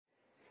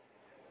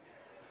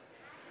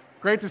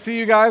Great to see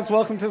you guys.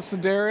 Welcome to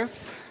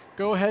Sedaris.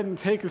 Go ahead and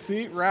take a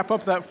seat. Wrap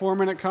up that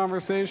 4-minute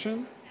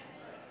conversation.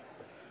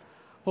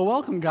 Well,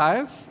 welcome,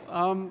 guys.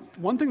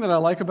 One thing that I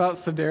like about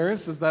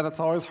Sedaris is that it's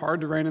always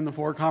hard to rein in the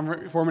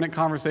 4-minute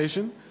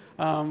conversation.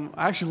 I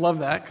actually love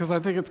that because I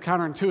think it's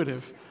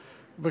counterintuitive.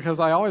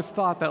 Because I always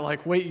thought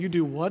that, wait, you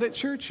do what at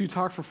church? You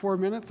talk for 4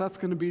 minutes? That's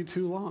going to be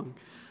too long.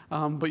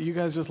 But you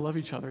guys just love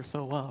each other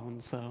so well.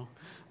 And so,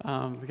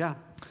 yeah.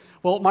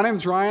 Well, my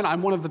name's Ryan.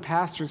 I'm one of the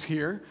pastors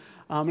here.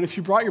 And if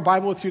you brought your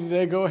Bible with you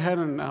today, go ahead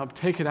and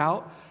take it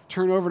out.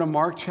 Turn over to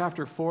Mark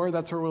chapter 4.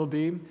 That's where we'll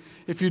be.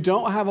 If you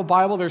don't have a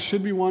Bible, there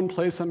should be one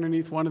placed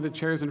underneath one of the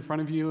chairs in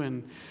front of you,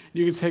 and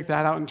you can take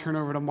that out and turn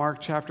over to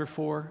Mark chapter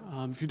 4.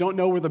 If you don't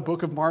know where the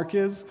book of Mark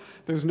is,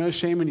 there's no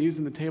shame in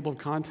using the table of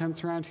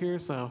contents around here.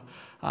 So,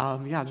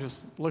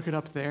 just look it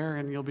up there,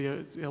 and you'll be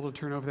able to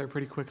turn over there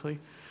pretty quickly.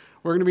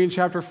 We're going to be in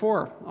chapter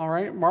 4, all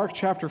right? Mark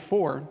chapter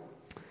 4.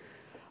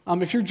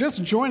 If you're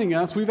just joining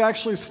us, we've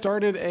actually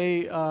started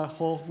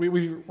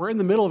we're in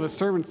the middle of a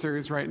sermon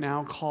series right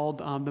now called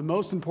The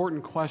Most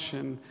Important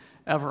Question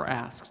Ever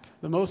Asked.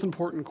 The Most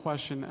Important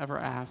Question Ever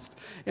Asked.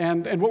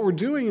 And what we're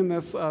doing in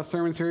this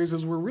sermon series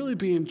is we're really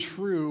being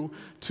true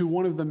to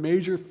one of the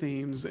major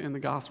themes in the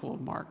Gospel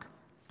of Mark.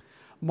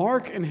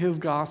 Mark in his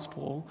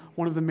gospel,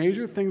 one of the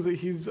major things that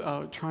he's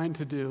trying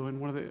to do,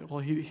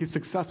 and he's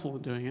successful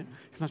in doing it.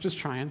 He's not just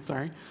trying,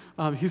 sorry.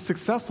 He's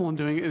successful in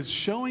doing it is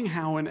showing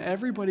how when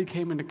everybody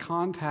came into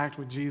contact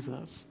with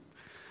Jesus,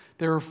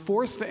 they were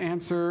forced to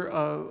answer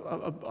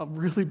a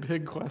really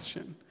big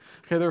question.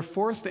 Okay, they're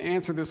forced to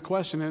answer this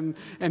question,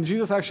 and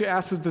Jesus actually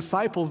asked his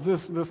disciples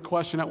this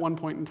question at one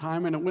point in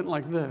time, and it went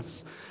like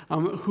this: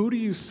 who do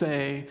you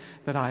say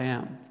that I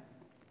am?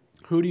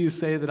 Who do you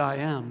say that I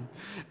am?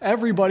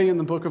 Everybody in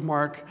the book of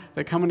Mark,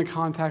 they come into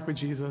contact with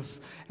Jesus,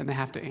 and they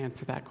have to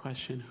answer that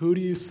question. Who do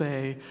you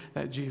say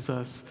that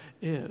Jesus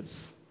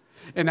is?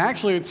 And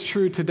actually, it's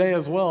true today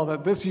as well,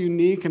 that this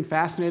unique and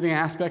fascinating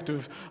aspect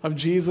of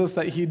Jesus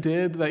that he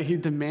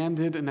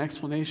demanded an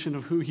explanation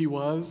of who he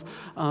was,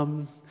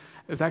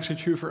 is actually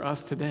true for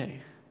us today.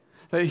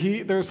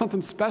 That there's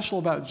something special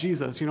about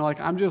Jesus.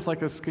 I'm just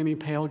like a skinny,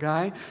 pale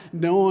guy.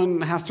 No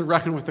one has to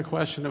reckon with the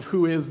question of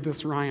who is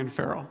this Ryan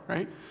Farrell,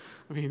 right?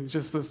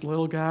 Just this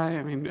little guy.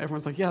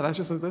 Everyone's like, yeah, that's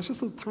just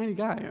a tiny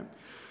guy.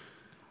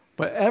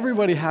 But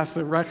everybody has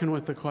to reckon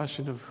with the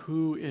question of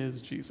who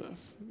is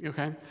Jesus,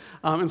 okay?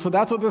 And so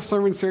that's what this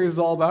sermon series is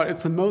all about.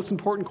 It's the most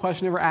important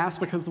question ever asked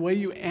because the way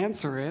you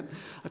answer it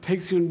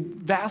takes you in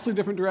vastly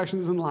different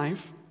directions in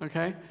life,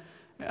 okay?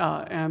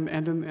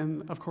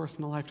 And of course,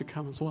 in the life to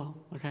come as well,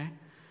 okay?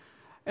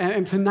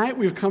 And tonight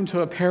we've come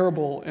to a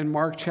parable in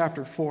Mark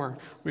chapter 4.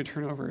 Let me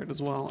turn over it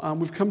as well.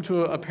 We've come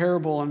to a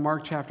parable in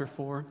Mark chapter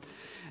 4.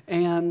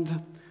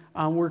 And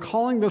we're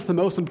calling this the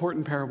most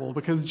important parable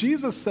because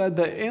Jesus said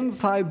that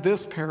inside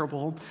this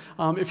parable,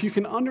 if you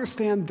can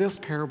understand this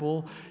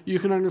parable, you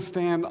can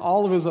understand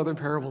all of his other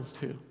parables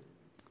too.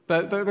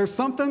 That there's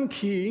something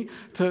key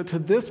to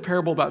this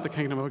parable about the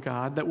kingdom of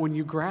God, that when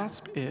you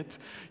grasp it,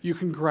 you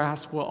can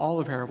grasp what all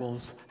the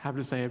parables have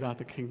to say about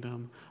the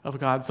kingdom of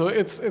God. So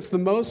it's the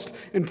most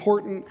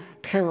important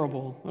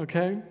parable,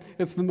 okay?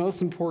 It's the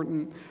most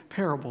important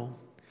parable.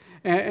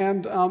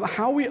 And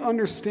how we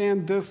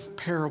understand this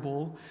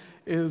parable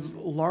is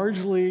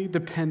largely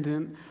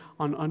dependent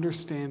on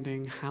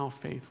understanding how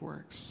faith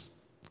works,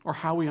 or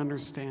how we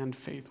understand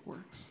faith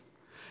works.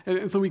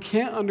 And so we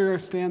can't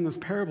understand this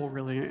parable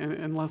really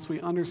unless we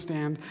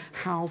understand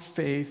how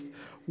faith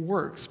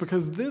works,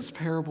 because this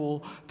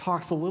parable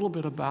talks a little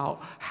bit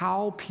about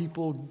how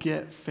people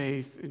get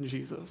faith in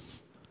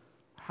Jesus.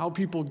 How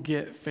people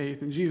get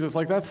faith in Jesus.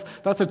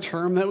 That's a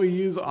term that we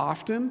use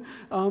often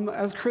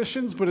as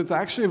Christians, but it's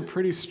actually a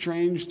pretty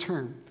strange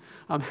term.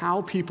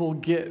 How people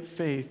get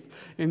faith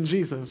in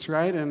Jesus,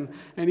 right? And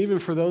even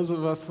for those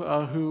of us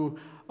who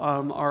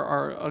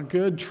are a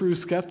good, true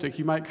skeptic,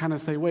 you might kind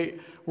of say,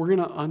 wait, we're going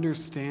to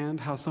understand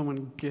how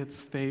someone gets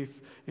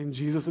faith in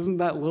Jesus. Isn't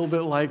that a little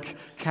bit like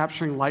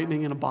capturing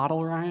lightning in a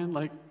bottle,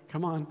 Ryan?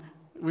 Come on.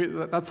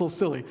 That's a little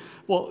silly.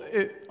 Well,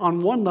 on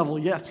one level,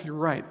 yes, you're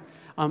right.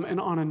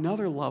 And on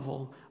another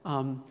level,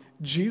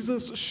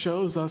 Jesus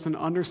shows us an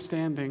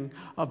understanding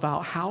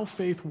about how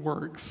faith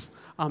works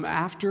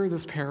after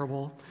this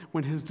parable,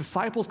 when his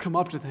disciples come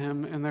up to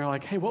him and they're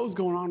like, hey, what was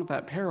going on with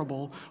that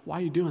parable? Why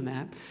are you doing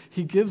that?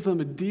 He gives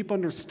them a deep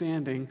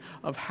understanding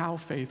of how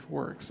faith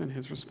works in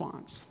his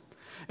response.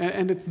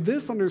 And it's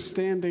this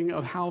understanding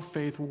of how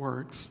faith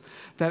works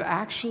that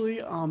actually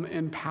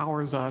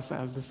empowers us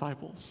as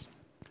disciples.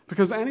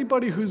 Because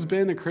anybody who's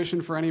been a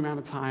Christian for any amount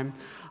of time,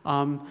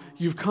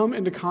 you've come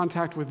into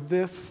contact with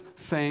this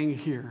saying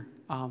here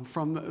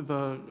from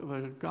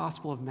the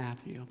Gospel of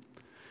Matthew.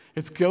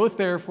 It's go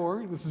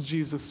therefore, this is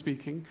Jesus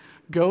speaking,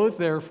 go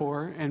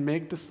therefore and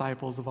make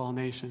disciples of all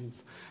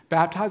nations,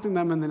 baptizing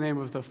them in the name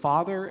of the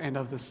Father and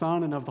of the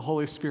Son and of the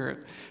Holy Spirit,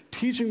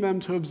 teaching them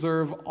to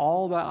observe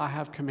all that I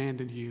have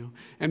commanded you.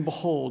 And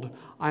behold,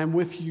 I am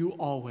with you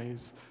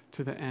always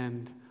to the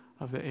end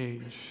of the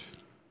age.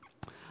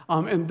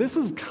 And this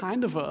is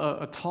kind of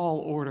a tall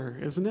order,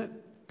 isn't it?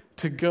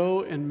 to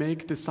go and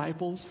make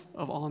disciples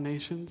of all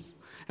nations,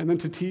 and then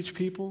to teach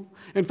people.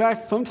 In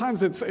fact,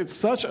 sometimes it's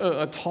such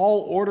a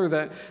tall order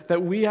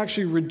that we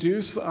actually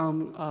reduce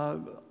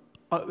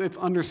its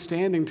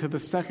understanding to the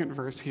second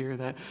verse here,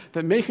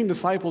 that making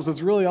disciples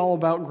is really all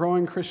about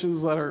growing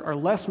Christians that are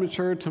less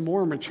mature to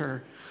more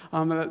mature.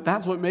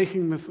 That's what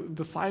making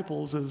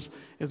disciples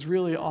is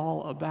really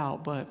all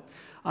about. But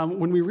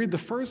when we read the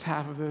first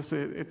half of this,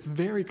 it's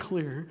very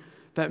clear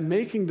that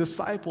making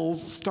disciples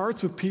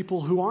starts with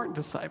people who aren't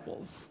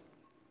disciples.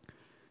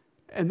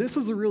 And this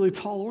is a really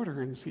tall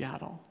order in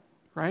Seattle,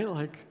 right?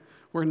 Like,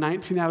 where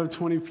 19 out of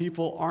 20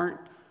 people aren't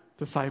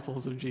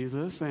disciples of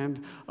Jesus,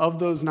 and of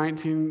those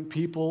 19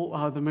 people,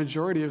 the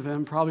majority of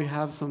them probably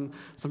have some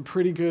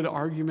pretty good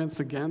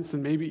arguments against,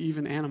 and maybe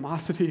even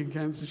animosity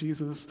against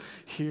Jesus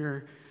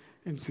here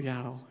in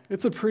Seattle.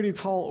 It's a pretty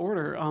tall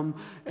order,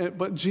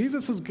 but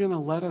Jesus is going to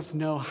let us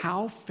know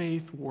how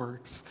faith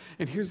works.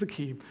 And here's the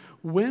key.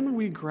 When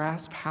we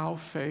grasp how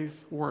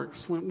faith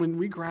works, when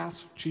we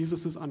grasp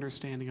Jesus'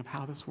 understanding of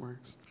how this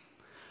works,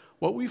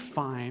 what we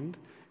find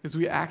is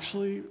we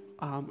actually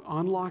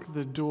unlock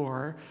the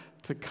door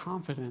to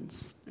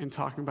confidence in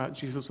talking about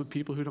Jesus with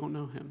people who don't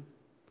know him.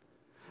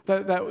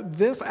 That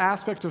this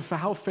aspect of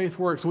how faith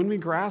works, when we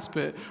grasp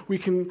it, we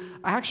can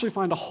actually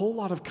find a whole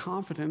lot of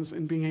confidence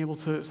in being able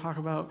to talk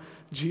about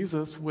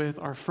Jesus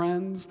with our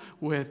friends,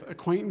 with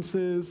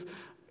acquaintances,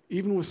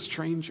 even with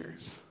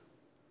strangers.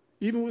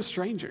 Even with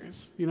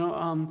strangers,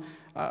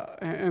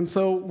 and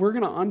so we're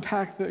going to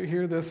unpack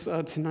this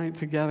tonight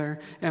together,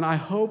 and I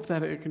hope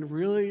that it can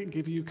really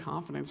give you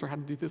confidence for how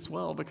to do this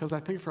well, because I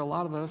think for a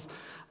lot of us,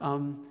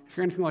 if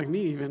you're anything like me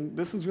even,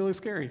 this is really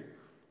scary.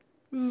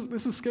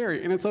 This is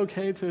scary, and it's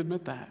okay to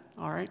admit that,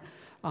 all right?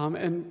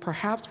 And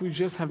perhaps we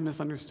just have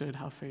misunderstood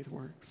how faith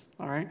works,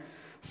 all right?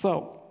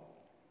 So,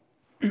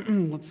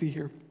 let's see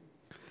here.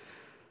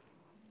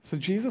 So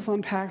Jesus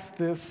unpacks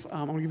this,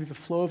 I'm going to give you the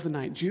flow of the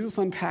night. Jesus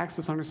unpacks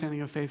this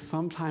understanding of faith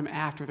sometime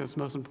after this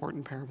most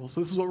important parable.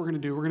 So this is what we're going to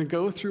do. We're going to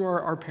go through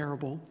our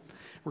parable.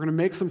 We're going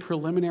to make some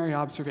preliminary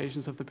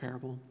observations of the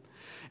parable.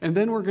 And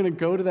then we're going to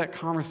go to that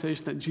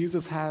conversation that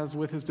Jesus has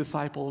with his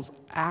disciples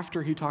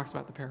after he talks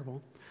about the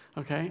parable.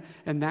 Okay?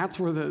 And that's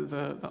where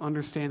the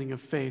understanding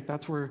of faith,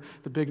 that's where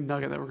the big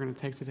nugget that we're going to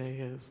take today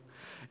is.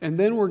 And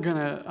then we're going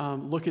to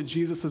look at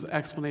Jesus'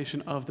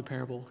 explanation of the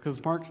parable,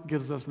 because Mark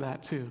gives us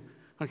that too.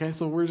 Okay,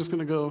 so we're just going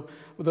to go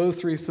with those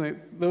three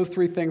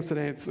things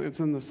today. It's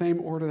in the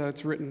same order that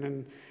it's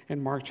written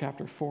in Mark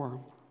chapter 4.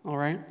 All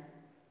right?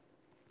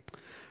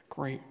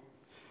 Great.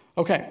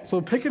 Okay,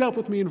 so pick it up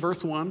with me in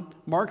verse 1.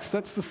 Mark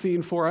sets the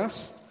scene for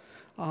us.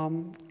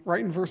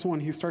 Right in verse 1,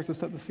 he starts to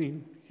set the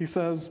scene. He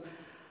says,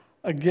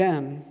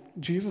 "Again,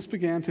 Jesus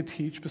began to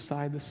teach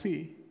beside the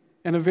sea,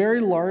 and a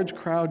very large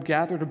crowd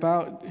gathered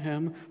about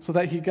him, so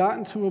that he got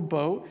into a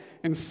boat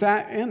and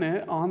sat in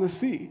it on the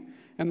sea.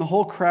 And the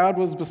whole crowd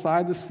was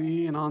beside the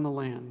sea and on the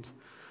land."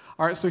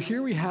 All right, so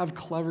here we have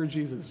clever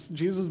Jesus.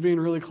 Jesus being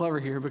really clever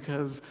here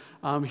because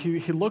he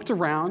looked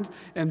around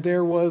and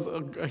there was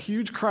a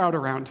huge crowd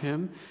around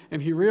him,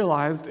 and he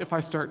realized, if I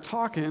start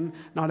talking,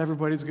 not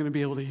everybody's going to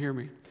be able to hear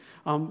me.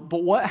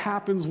 But what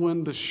happens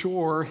when the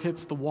shore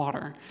hits the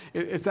water?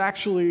 It's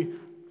actually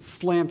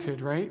slanted,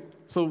 right?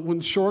 So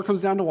when shore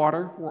comes down to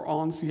water, we're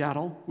all in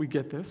Seattle, we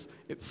get this,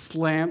 it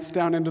slants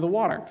down into the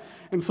water.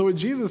 And so what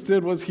Jesus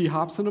did was he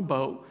hops in a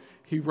boat,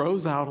 he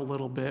rows out a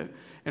little bit,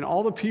 and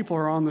all the people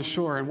are on the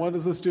shore. And what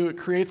does this do? It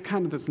creates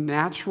kind of this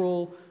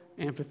natural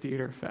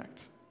amphitheater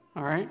effect,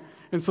 all right?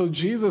 And so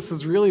Jesus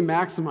is really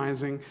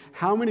maximizing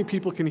how many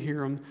people can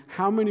hear him,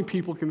 how many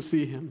people can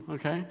see him,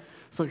 okay?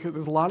 So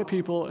there's a lot of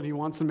people, and he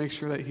wants to make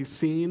sure that he's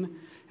seen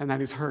and that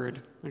he's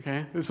heard,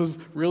 okay? This is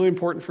really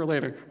important for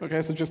later,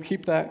 okay? So just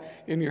keep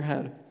that in your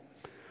head.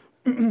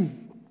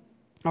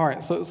 All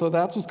right, so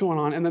that's what's going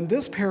on. And then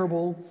this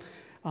parable,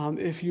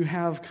 if you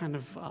have kind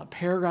of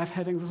paragraph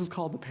headings, this is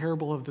called the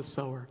parable of the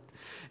sower.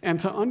 And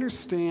to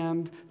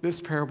understand this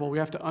parable, we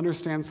have to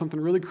understand something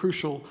really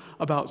crucial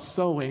about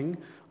sowing.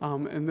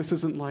 And this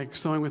isn't like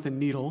sowing with a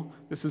needle.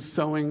 This is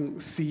sowing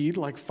seed,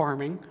 like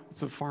farming.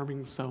 It's a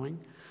farming sowing.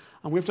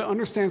 We have to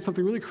understand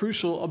something really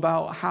crucial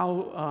about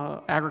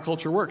how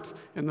agriculture worked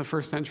in the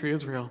first century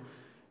Israel.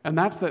 And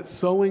that's that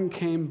sowing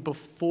came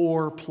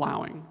before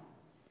plowing.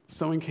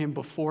 Sowing came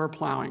before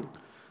plowing.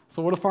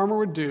 So what a farmer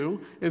would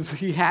do is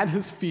he had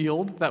his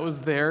field that was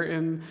there,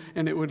 and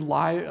it would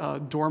lie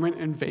dormant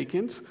and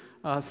vacant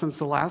since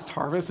the last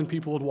harvest, and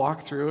people would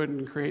walk through it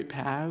and create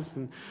paths,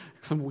 and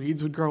some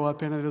weeds would grow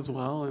up in it as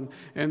well.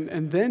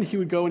 And then he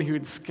would go and he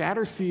would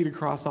scatter seed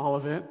across all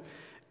of it,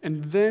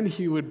 and then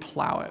he would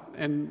plow it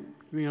and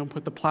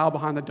put the plow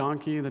behind the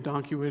donkey, and the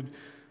donkey would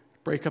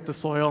break up the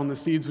soil, and the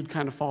seeds would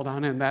kind of fall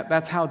down in.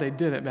 That's how they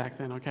did it back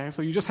then, okay?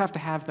 So you just have to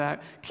have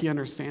that key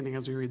understanding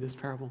as we read this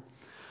parable.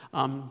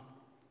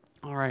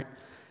 All right,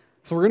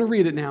 so we're going to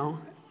read it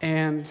now,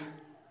 and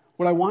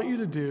what I want you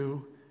to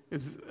do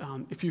is,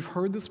 if you've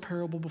heard this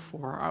parable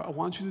before, I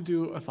want you to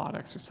do a thought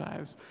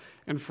exercise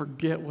and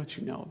forget what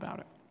you know about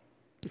it,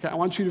 Okay, I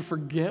want you to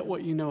forget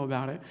what you know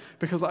about it,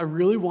 because I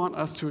really want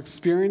us to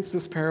experience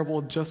this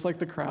parable just like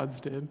the crowds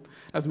did,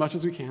 as much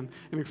as we can,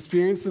 and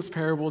experience this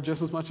parable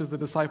just as much as the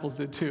disciples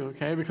did too,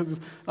 okay? Because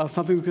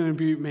something's going to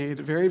be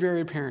made very,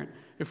 very apparent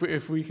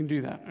if we can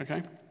do that,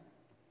 okay?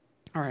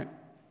 All right.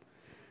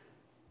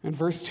 In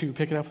verse 2,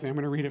 pick it up with me. I'm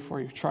going to read it for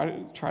you. Try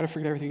to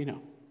forget everything you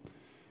know.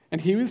 And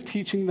he was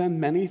teaching them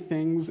many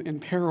things in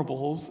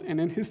parables,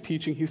 and in his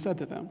teaching he said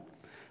to them,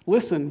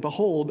 "Listen,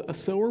 behold, a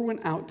sower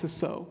went out to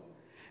sow.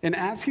 And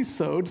as he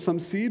sowed, some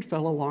seed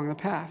fell along the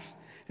path,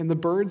 and the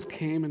birds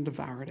came and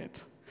devoured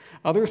it.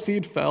 Other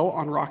seed fell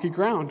on rocky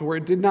ground, where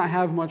it did not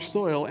have much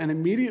soil, and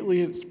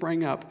immediately it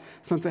sprang up,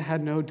 since it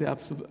had no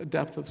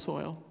depth of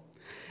soil.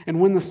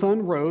 And when the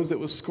sun rose, it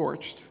was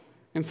scorched,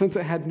 and since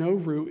it had no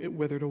root, it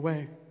withered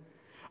away.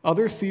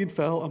 Other seed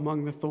fell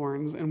among the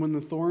thorns, and when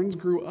the thorns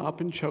grew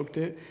up and choked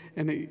it,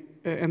 and it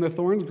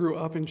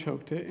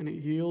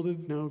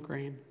yielded no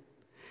grain.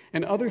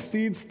 And other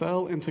seeds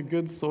fell into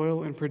good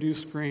soil and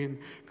produced grain,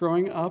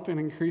 growing up and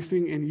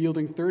increasing and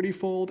yielding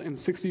 30-fold and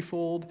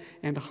 60-fold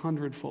and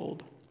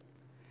 100-fold.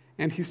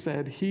 And he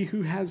said, 'He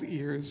who has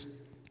ears,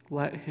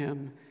 let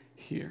him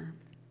hear.'"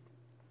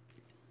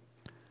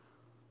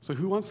 So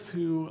who wants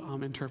to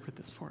interpret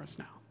this for us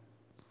now?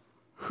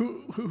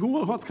 Who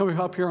wants to come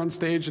up here on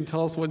stage and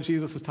tell us what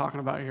Jesus is talking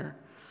about here?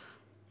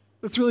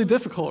 It's really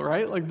difficult,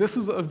 right? Like, this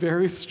is a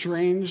very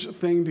strange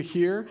thing to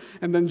hear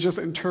and then just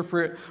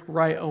interpret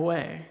right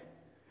away.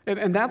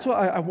 And that's what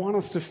I want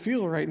us to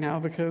feel right now,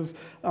 because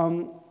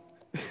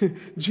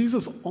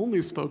Jesus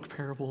only spoke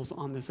parables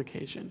on this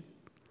occasion.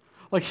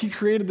 Like, he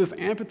created this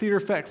amphitheater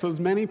effect so as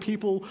many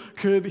people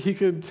he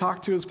could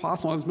talk to as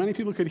possible, as many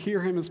people could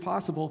hear him as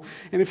possible.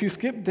 And if you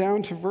skip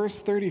down to verse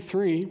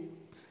 33,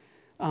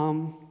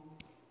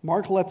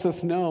 Mark lets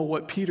us know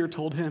what Peter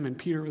told him, and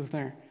Peter was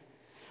there.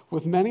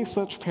 "With many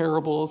such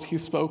parables he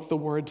spoke the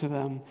word to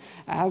them,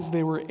 as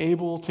they were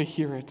able to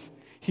hear it.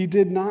 He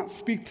did not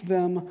speak to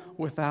them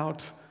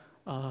without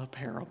a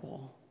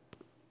parable.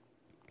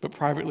 But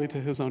privately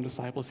to his own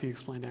disciples he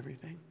explained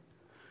everything."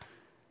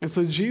 And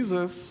so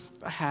Jesus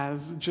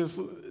has just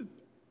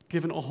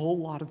given a whole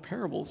lot of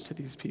parables to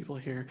these people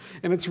here.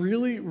 And it's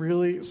really,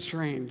 really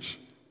strange.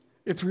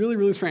 It's really,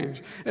 really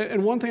strange.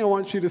 And one thing I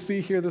want you to see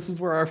here, this is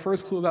where our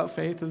first clue about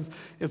faith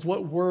is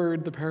what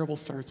word the parable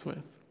starts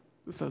with.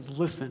 It says,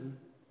 "Listen."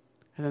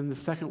 And then the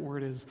second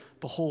word is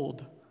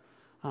 "behold."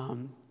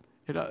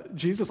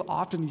 Jesus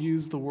often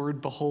used the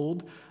word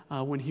 "behold"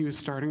 when he was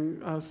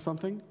starting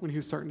something, when he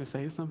was starting to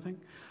say something.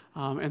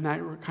 And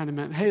that kind of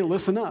meant, hey,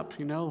 listen up.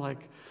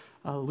 Like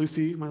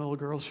Lucy, my little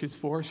girl, she's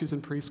 4, she's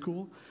in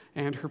preschool,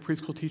 and her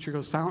preschool teacher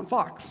goes, "Silent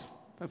fox."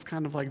 That's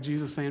kind of like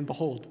Jesus saying,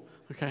 "Behold."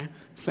 Okay?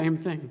 Same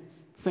thing.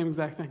 Same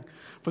exact thing.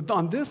 But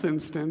on this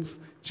instance,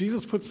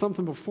 Jesus puts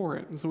something before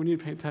it, and so we need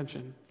to pay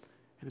attention.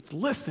 And it's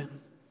listen.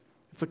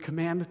 It's a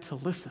command to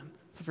listen.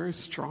 It's a very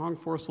strong,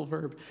 forceful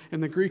verb.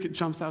 In the Greek, it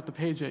jumps out the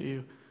page at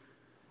you.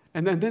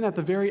 And then at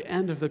the very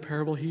end of the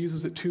parable, he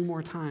uses it 2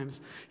 more times.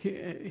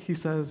 He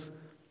says,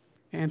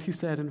 and he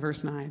said in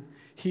verse 9,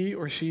 "He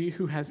or she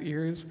who has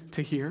ears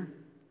to hear,"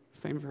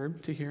 same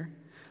verb, to hear,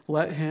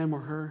 "let him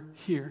or her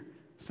hear,"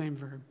 same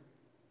verb.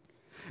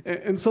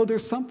 And so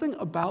there's something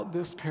about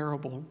this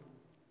parable.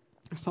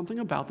 There's something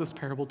about this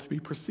parable to be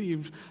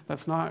perceived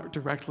that's not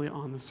directly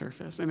on the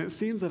surface. And it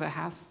seems that it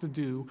has to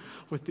do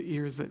with the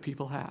ears that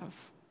people have.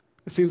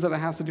 It seems that it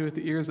has to do with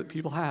the ears that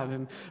people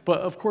have.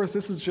 But of course,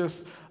 this is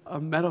just a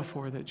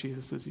metaphor that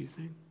Jesus is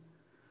using.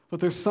 But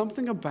there's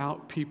something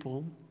about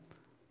people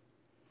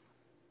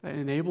that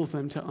enables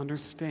them to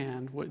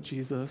understand what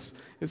Jesus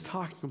is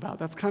talking about.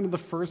 That's kind of the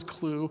first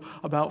clue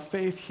about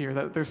faith here,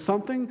 that there's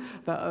something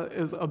that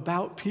is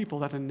about people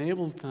that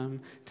enables them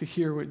to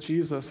hear what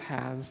Jesus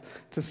has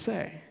to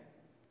say,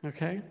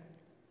 okay?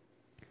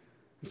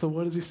 So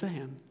what is he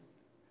saying?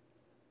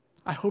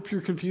 I hope you're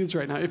confused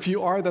right now. If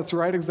you are, that's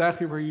right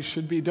exactly where you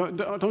should be.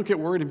 Don't get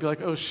worried and be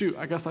like, "Oh, shoot,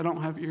 I guess I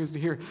don't have ears to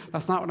hear."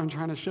 That's not what I'm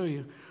trying to show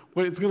you.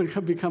 But it's going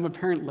to become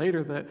apparent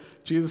later that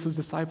Jesus'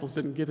 disciples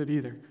didn't get it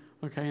either.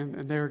 Okay, and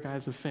they were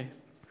guys of faith.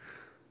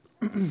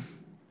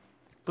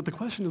 But the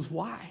question is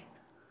why?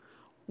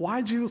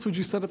 Why, Jesus, would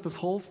you set up this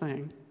whole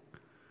thing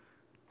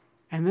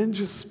and then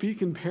just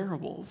speak in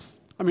parables?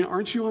 I mean,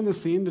 aren't you on the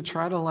scene to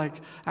try to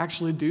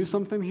actually do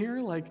something here?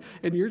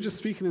 And you're just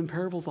speaking in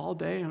parables all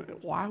day.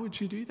 Why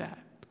would you do that?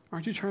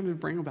 Aren't you trying to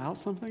bring about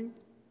something?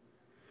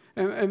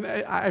 And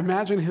I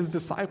imagine his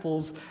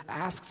disciples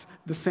asked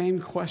the same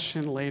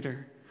question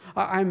later.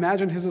 I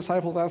imagine his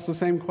disciples asked the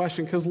same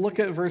question, because look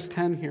at verse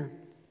 10 here.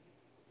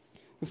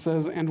 It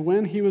says, "And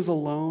when he was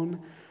alone,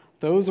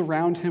 those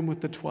around him with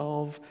the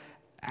 12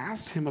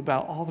 asked him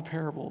about all the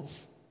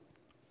parables."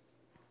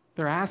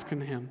 They're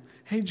asking him,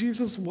 "Hey,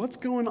 Jesus, what's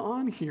going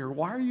on here?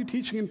 Why are you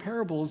teaching in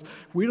parables?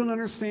 We don't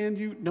understand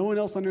you. No one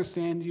else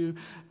understands you.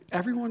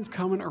 Everyone's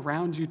coming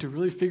around you to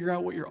really figure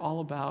out what you're all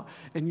about,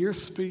 and you're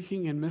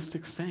speaking in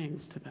mystic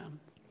sayings to them.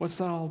 What's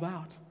that all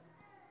about?"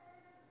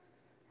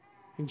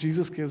 And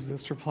Jesus gives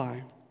this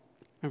reply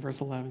in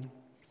verse 11.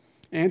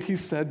 "And he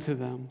said to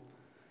them,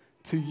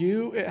 To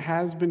you it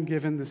has been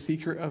given the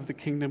secret of the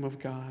kingdom of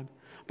God.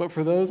 But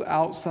for those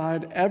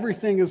outside,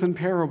 everything is in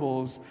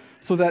parables,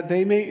 so that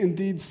they may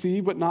indeed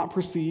see but not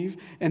perceive,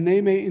 and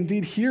they may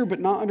indeed hear but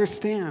not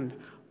understand,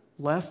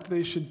 lest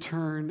they should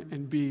turn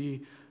and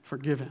be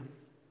forgiven.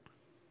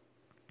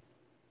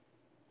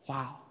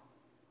 Wow.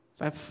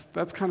 That's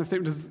kind of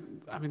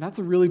statement. That's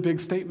a really big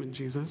statement,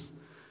 Jesus.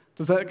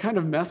 Does that kind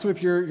of mess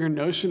with your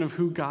notion of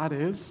who God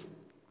is?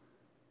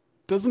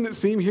 Doesn't it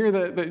seem here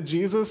that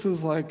Jesus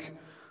is like,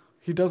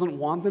 he doesn't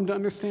want them to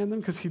understand them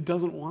because he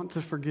doesn't want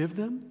to forgive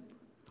them?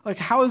 Like,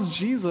 how is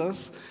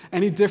Jesus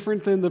any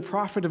different than the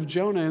prophet of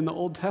Jonah in the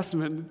Old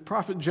Testament? The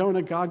prophet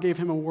Jonah, God gave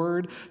him a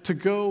word to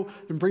go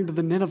and bring to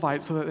the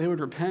Ninevites so that they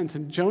would repent.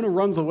 And Jonah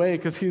runs away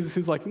because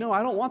he's like, no,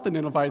 I don't want the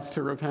Ninevites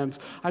to repent.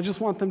 I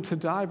just want them to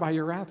die by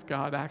your wrath,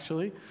 God,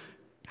 actually.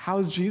 How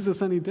is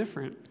Jesus any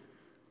different?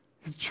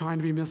 He's trying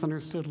to be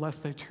misunderstood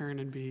lest they turn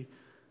and be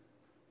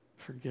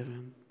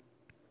forgiven.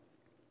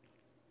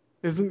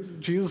 Isn't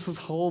Jesus'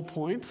 whole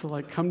point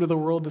to come to the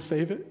world to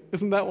save it?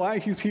 Isn't that why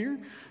he's here?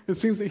 It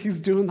seems that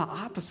he's doing the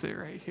opposite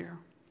right here.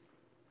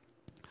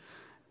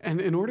 And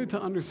in order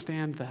to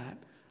understand that,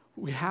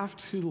 we have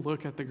to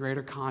look at the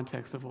greater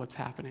context of what's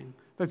happening.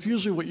 That's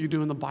usually what you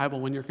do in the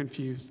Bible when you're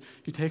confused.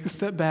 You take a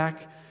step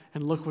back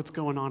and look what's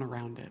going on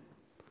around it.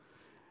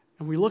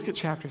 And we look at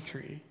chapter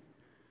 3.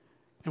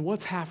 And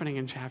what's happening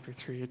in chapter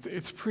 3?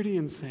 It's pretty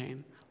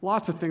insane.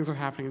 Lots of things are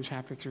happening in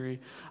chapter 3.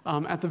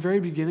 At the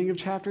very beginning of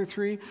chapter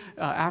 3,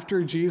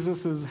 after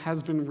Jesus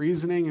has been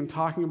reasoning and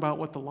talking about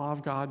what the law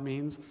of God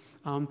means,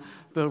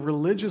 the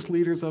religious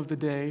leaders of the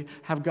day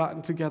have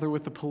gotten together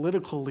with the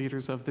political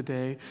leaders of the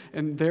day,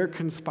 and they're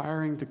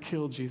conspiring to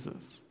kill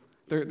Jesus.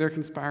 They're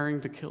conspiring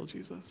to kill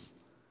Jesus.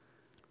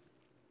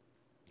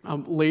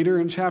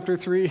 Later in chapter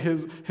 3,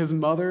 his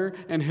mother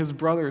and his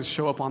brothers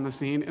show up on the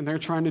scene, and they're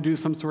trying to do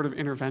some sort of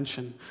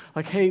intervention.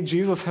 Like, hey,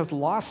 Jesus has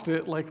lost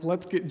it.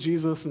 Let's get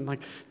Jesus and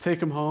take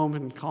him home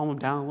and calm him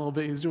down a little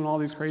bit. He's doing all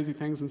these crazy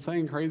things and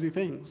saying crazy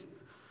things.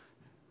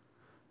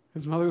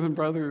 His mother and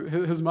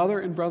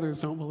brothers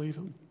don't believe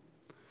him.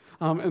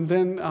 And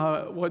then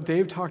what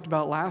Dave talked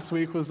about last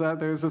week was that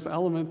there's this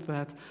element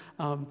that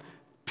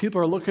people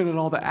are looking at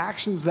all the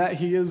actions that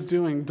he is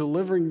doing,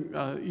 delivering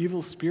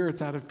evil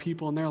spirits out of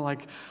people, and they're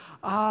like,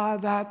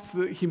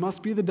 he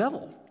must be the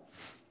devil.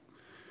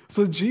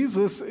 So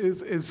Jesus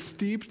is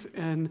steeped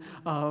in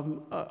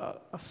a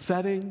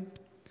setting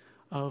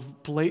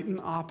of blatant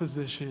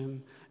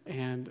opposition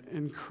and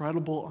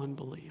incredible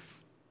unbelief.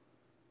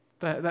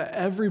 That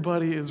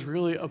everybody is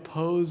really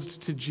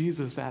opposed to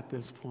Jesus at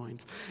this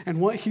point. And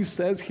what he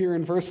says here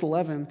in verse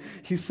 11,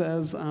 he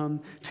says,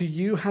 to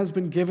you has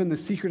been given the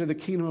secret of the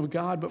kingdom of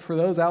God, but for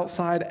those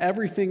outside,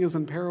 everything is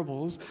in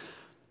parables.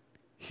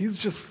 He's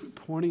just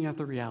pointing at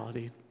the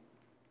reality.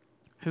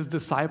 His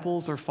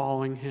disciples are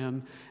following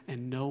him,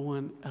 and no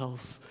one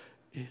else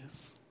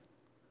is.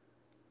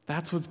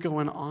 That's what's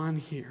going on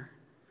here.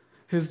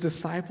 His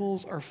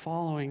disciples are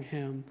following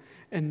him,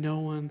 and no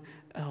one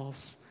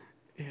else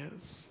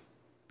is.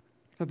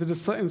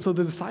 And so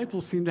the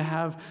disciples seem to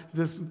have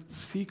this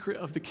secret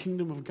of the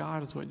kingdom of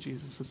God, is what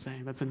Jesus is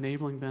saying, that's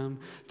enabling them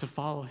to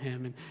follow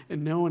him,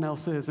 and no one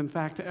else is. In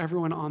fact, to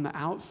everyone on the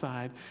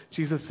outside,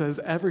 Jesus says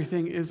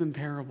everything is in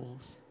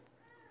parables.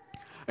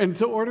 And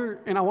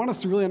I want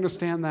us to really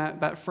understand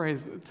that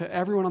phrase, to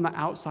everyone on the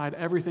outside,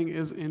 everything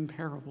is in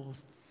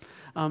parables.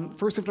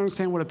 First, we have to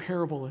understand what a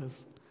parable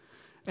is.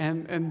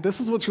 And this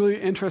is what's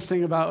really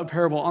interesting about a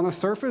parable. On the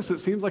surface, it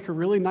seems like a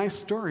really nice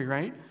story,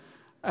 right?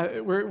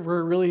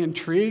 We're really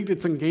intrigued.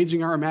 It's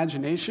engaging our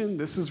imagination.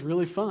 This is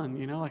really fun.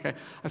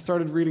 I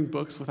started reading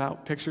books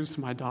without pictures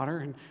to my daughter,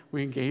 and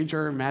we engage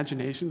our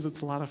imaginations. It's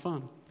a lot of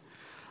fun.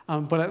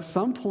 But at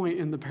some point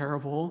in the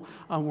parable,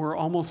 we're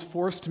almost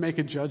forced to make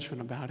a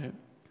judgment about it.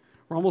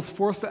 We're almost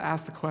forced to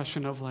ask the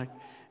question of,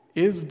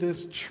 is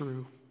this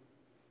true?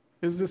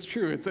 Is this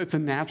true? It's a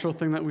natural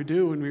thing that we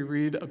do when we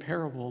read a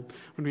parable,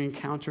 when we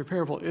encounter a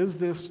parable. Is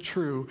this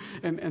true?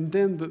 And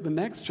then the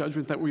next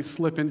judgment that we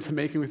slip into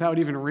making without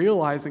even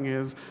realizing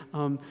is,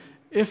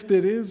 if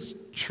it is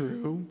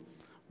true,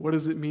 what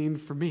does it mean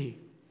for me?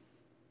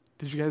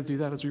 Did you guys do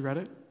that as we read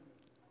it?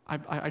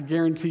 I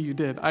guarantee you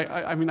did.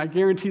 I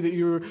guarantee that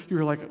you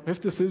were like, if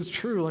this is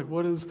true,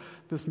 what does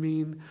this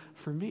mean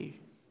for me?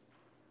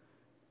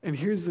 And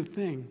here's the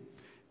thing.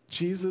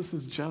 Jesus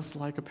is just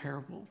like a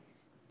parable.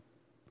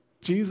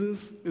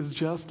 Jesus is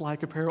just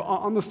like a parable.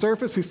 On the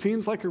surface, he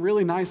seems like a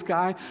really nice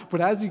guy, but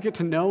as you get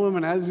to know him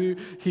and as he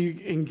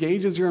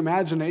engages your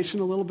imagination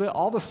a little bit,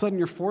 all of a sudden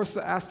you're forced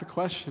to ask the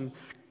question,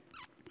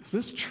 is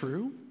this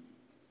true?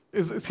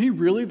 Is he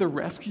really the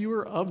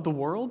rescuer of the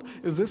world?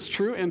 Is this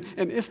true? And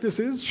if this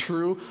is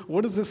true,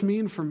 what does this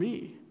mean for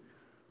me?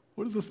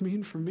 What does this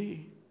mean for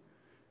me?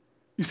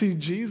 You see,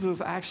 Jesus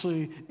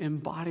actually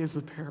embodies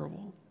the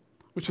parable,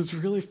 which is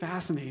really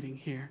fascinating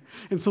here.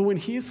 And so when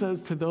he says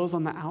to those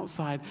on the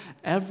outside,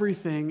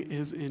 everything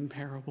is in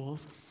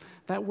parables,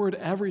 that word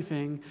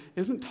everything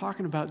isn't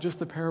talking about just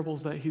the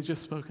parables that he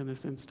just spoke in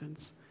this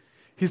instance.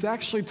 He's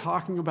actually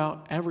talking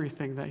about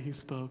everything that he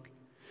spoke.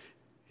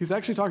 He's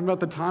actually talking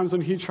about the times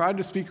when he tried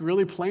to speak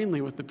really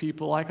plainly with the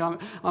people, like on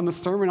the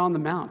Sermon on the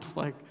Mount.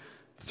 Like,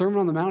 the Sermon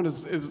on the Mount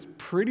is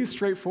pretty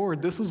straightforward.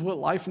 This is what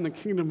life in the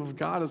kingdom of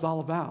God is all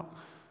about.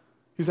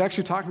 He's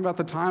actually talking about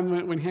the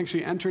time when he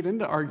actually entered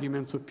into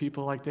arguments with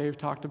people like Dave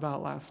talked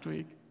about last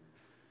week.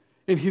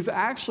 And he's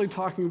actually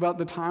talking about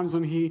the times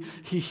when he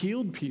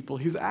healed people.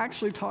 He's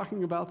actually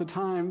talking about the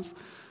times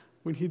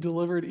when he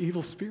delivered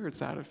evil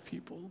spirits out of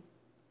people.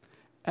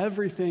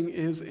 Everything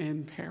is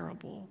in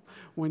parable.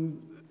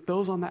 When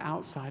those on the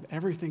outside,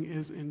 everything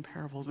is in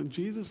parables. And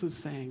Jesus is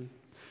saying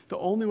the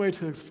only way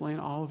to explain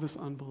all of this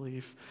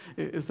unbelief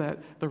is that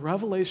the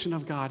revelation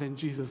of God in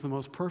Jesus, the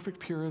most perfect,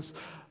 purest,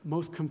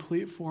 most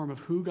complete form of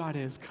who God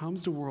is,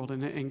 comes to the world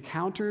and it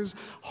encounters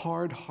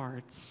hard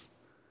hearts.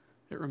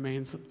 It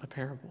remains a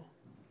parable.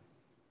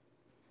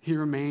 He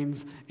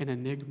remains an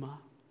enigma.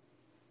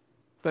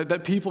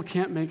 That people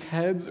can't make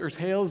heads or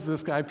tails of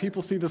this guy.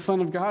 People see the Son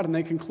of God and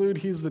they conclude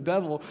he's the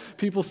devil.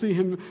 People see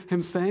him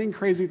saying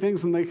crazy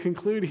things and they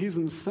conclude he's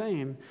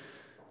insane.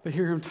 They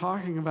hear him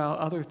talking about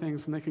other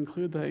things and they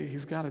conclude that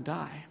he's got to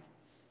die.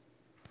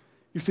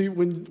 You see,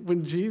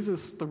 when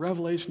Jesus, the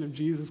revelation of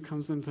Jesus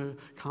comes into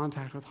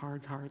contact with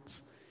hard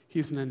hearts,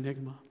 he's an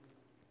enigma.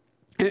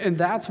 And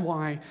that's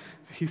why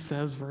he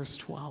says, verse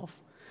 12,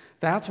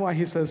 that's why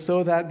he says,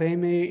 so that they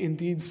may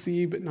indeed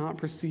see but not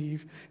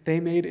perceive, they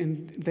may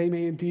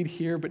indeed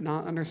hear but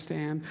not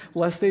understand,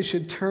 lest they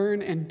should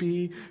turn and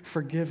be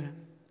forgiven.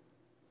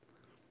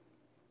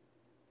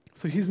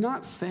 So he's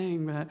not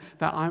saying that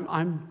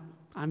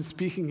I'm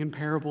speaking in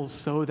parables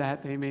so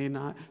that they may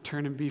not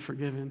turn and be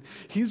forgiven.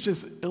 He's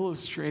just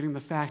illustrating the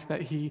fact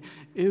that he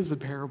is a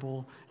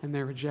parable and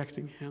they're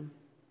rejecting him.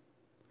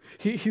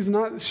 He's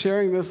not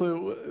sharing this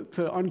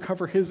to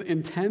uncover his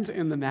intent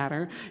in the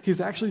matter. He's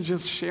actually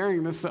just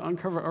sharing this to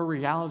uncover a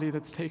reality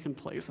that's taken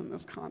place in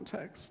this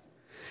context.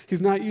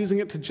 He's not using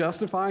it to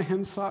justify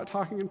him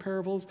talking in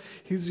parables.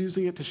 He's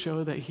using it to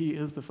show that he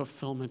is the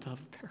fulfillment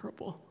of a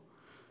parable.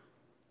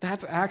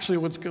 That's actually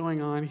what's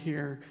going on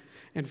here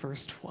in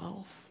verse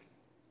 12.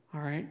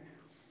 All right?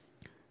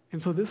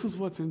 And so this is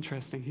what's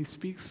interesting. He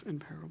speaks in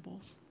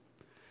parables.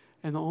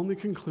 And the only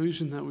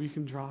conclusion that we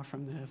can draw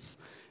from this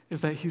is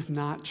that he's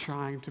not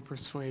trying to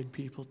persuade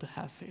people to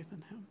have faith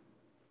in him.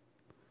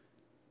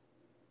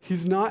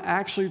 He's not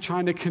actually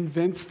trying to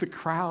convince the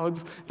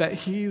crowds that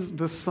he's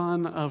the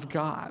Son of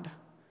God.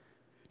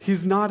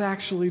 He's not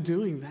actually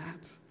doing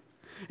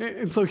that.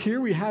 And so here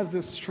we have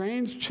this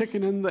strange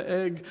chicken and the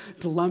egg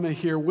dilemma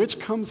here. Which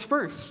comes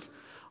first?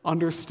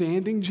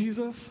 Understanding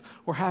Jesus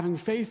or having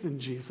faith in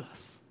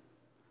Jesus?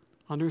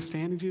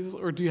 Understanding Jesus?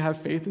 Or do you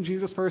have faith in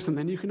Jesus first and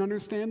then you can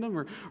understand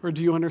him? Or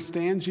do you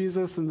understand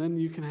Jesus and then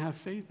you can have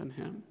faith in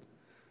him?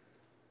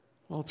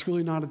 Well, it's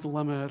really not a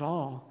dilemma at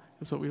all.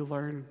 It's what we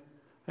learn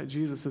that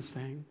Jesus is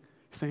saying.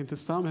 He's saying to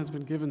some has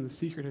been given the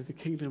secret of the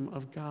kingdom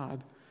of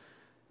God.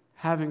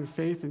 Having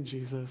faith in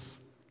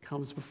Jesus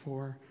comes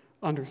before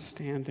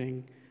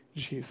understanding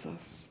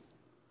Jesus.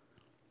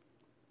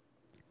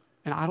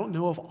 And I don't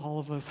know if all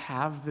of us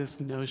have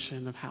this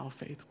notion of how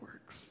faith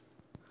works.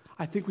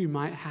 I think we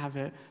might have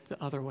it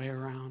the other way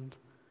around.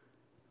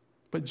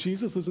 But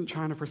Jesus isn't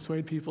trying to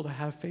persuade people to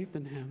have faith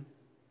in him.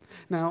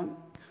 Now,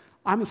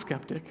 I'm a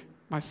skeptic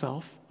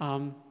myself.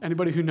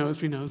 Anybody who knows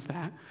me knows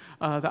that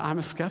I'm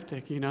a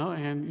skeptic,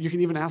 and you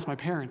can even ask my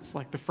parents.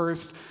 Like the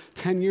first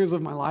 10 years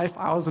of my life,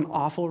 I was an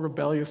awful,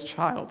 rebellious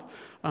child.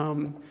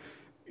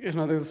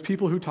 There's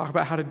people who talk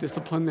about how to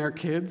discipline their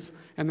kids,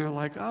 and they're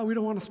like, oh, we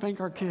don't want to spank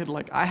our kid.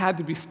 Like, I had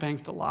to be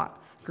spanked a lot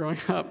growing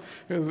up.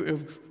 It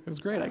was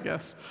great, I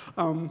guess.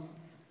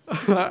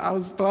 I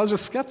was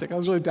just skeptic. I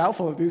was really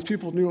doubtful that these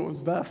people knew what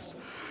was best.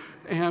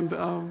 And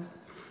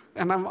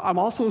I'm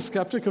also a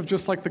skeptic of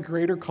just like the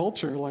greater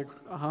culture. Like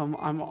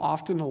I'm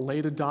often a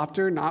late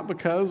adopter, not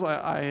because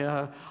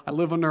I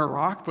live under a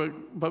rock,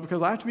 but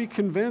because I have to be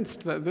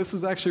convinced that this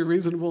is actually a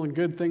reasonable and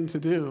good thing to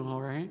do,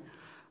 all right?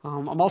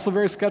 I'm also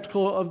very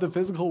skeptical of the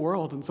physical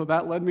world, and so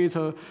that led me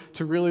to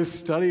really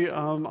study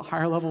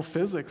higher level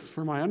physics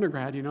for my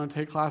undergrad, and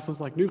take classes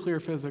like nuclear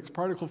physics,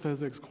 particle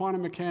physics,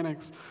 quantum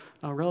mechanics,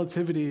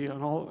 relativity,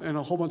 and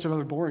a whole bunch of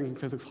other boring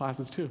physics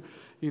classes too.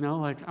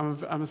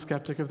 I'm a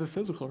skeptic of the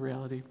physical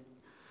reality.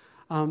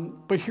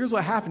 But here's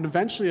what happened.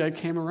 Eventually I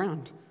came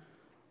around.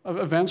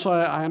 Eventually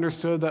I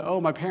understood that,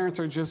 my parents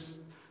are just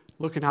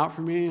looking out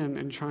for me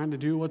and trying to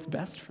do what's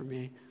best for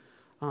me.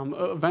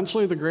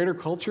 Eventually, the greater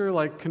culture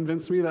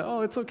convinced me that,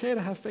 it's okay to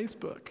have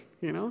Facebook,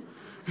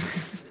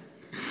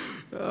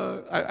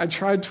 I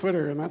tried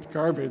Twitter, and that's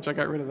garbage. I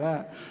got rid of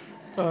that.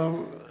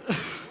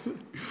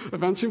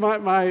 Eventually,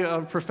 my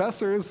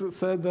professors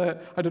said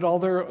that I did all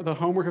the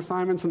homework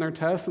assignments and their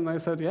tests, and they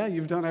said, yeah,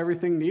 you've done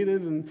everything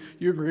needed, and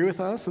you agree with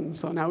us, and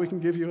so now we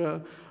can give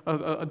you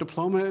a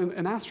diploma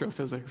in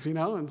astrophysics,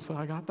 and so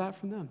I got that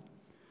from them.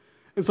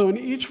 And so in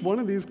each one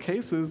of these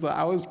cases,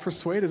 I was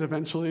persuaded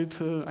eventually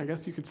to, I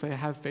guess you could say,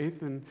 have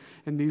faith in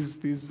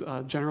these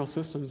general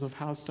systems of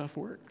how stuff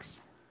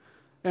works.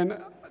 And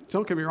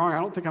don't get me wrong, I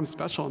don't think I'm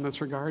special in this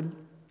regard.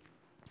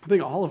 I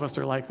think all of us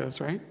are like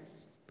this, right?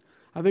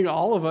 I think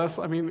all of us,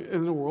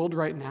 in the world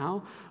right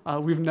now,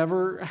 we've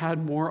never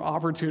had more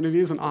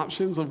opportunities and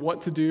options of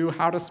what to do,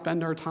 how to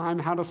spend our time,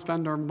 how to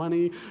spend our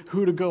money,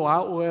 who to go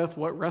out with,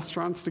 what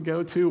restaurants to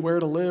go to, where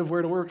to live,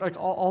 where to work, like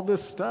all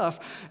this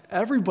stuff.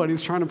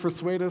 Everybody's trying to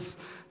persuade us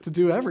to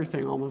do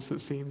everything almost, it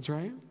seems,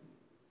 right?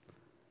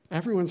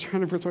 Everyone's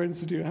trying to persuade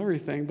us to do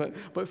everything,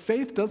 but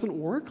faith doesn't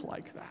work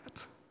like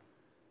that.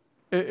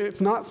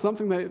 It's not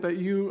something that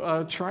you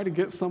try to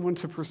get someone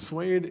to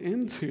persuade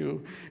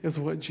into, is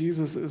what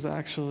Jesus is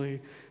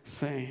actually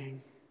saying.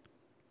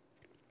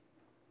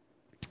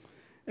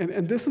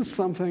 And this is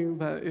something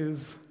that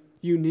is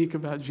unique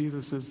about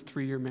Jesus'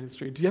 3-year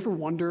ministry. Do you ever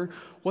wonder,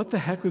 what the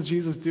heck was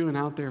Jesus doing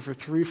out there for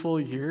 3 full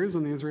years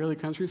in the Israeli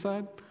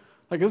countryside?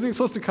 Like, isn't he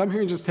supposed to come here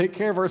and just take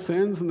care of our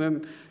sins and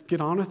then get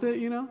on with it,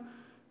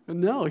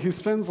 No, he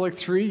spends like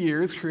 3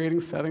 years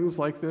creating settings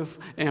like this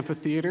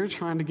amphitheater,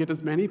 trying to get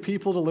as many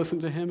people to listen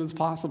to him as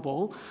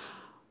possible,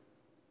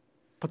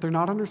 but they're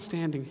not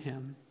understanding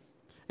him.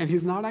 And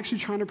he's not actually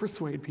trying to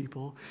persuade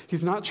people.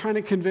 He's not trying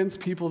to convince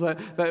people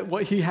that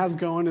what he has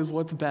going is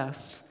what's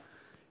best.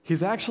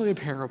 He's actually a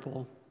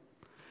parable,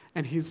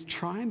 and he's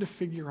trying to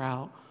figure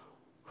out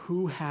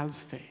who has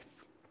faith.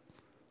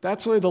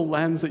 That's really the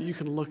lens that you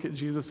can look at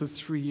Jesus'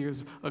 3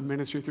 years of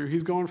ministry through.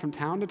 He's going from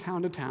town to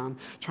town to town,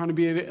 trying to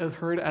be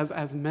heard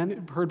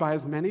by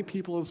as many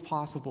people as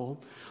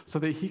possible, so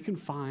that he can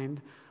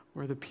find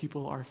where the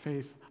people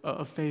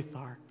of faith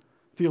are.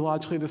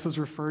 Theologically, this is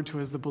referred to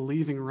as the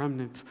believing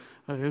remnant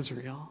of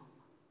Israel.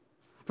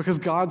 Because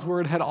God's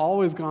word had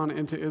always gone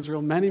into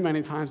Israel many,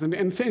 many times, and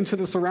into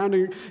the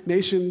surrounding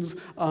nations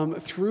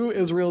through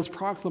Israel's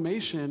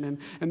proclamation.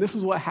 And this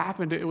is what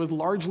happened. It was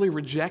largely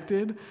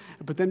rejected,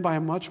 but then by a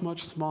much,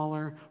 much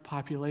smaller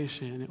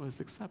population, it was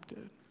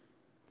accepted.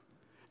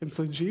 And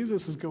so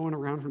Jesus is going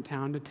around from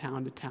town to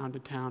town to town to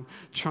town,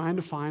 trying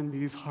to find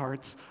these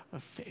hearts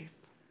of faith.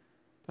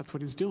 That's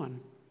what he's doing.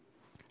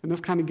 And this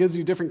kind of gives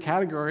you different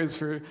categories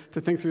to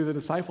think through the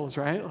disciples,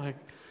 right? Like,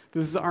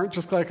 these aren't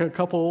just like a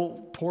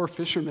couple poor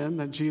fishermen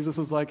that Jesus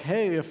is like,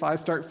 hey, if I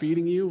start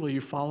feeding you, will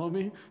you follow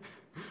me?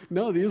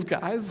 No, these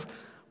guys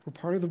were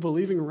part of the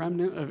believing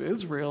remnant of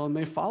Israel, and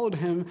they followed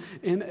him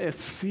in a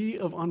sea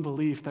of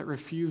unbelief that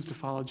refused to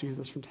follow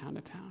Jesus from town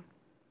to town.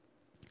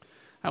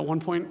 At one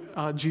point,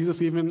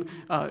 Jesus even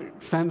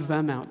sends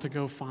them out to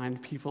go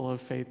find people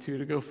of faith too,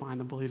 to go find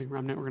the believing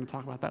remnant. We're going to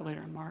talk about that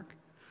later in Mark.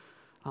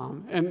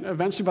 And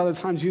eventually, by the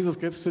time Jesus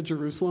gets to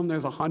Jerusalem,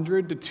 there's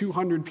 100 to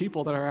 200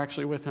 people that are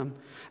actually with him.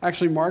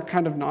 Actually, Mark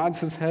kind of nods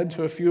his head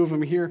to a few of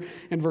them here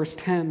in verse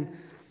 10.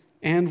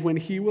 And when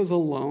he was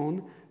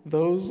alone,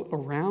 those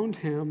around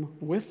him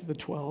with the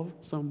 12,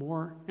 so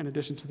more in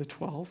addition to the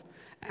 12,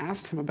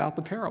 asked him about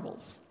the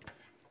parables.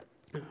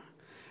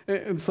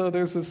 And so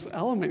there's this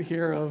element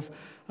here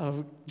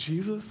of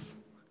Jesus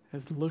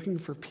is looking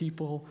for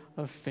people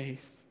of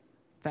faith.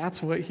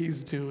 That's what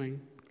he's doing.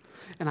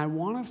 And I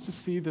want us to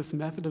see this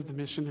method of the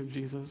mission of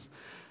Jesus,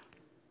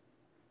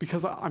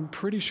 because I'm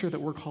pretty sure that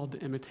we're called to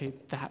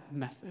imitate that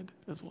method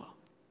as well.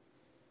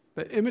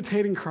 That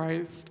imitating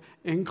Christ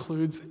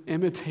includes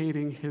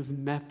imitating his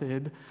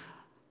method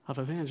of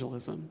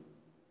evangelism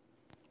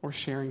or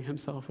sharing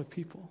himself with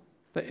people.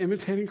 That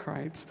imitating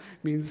Christ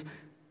means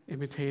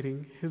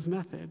imitating his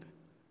method.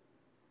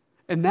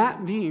 And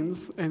that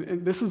means,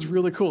 and this is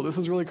really cool,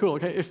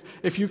 okay?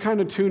 If you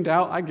kind of tuned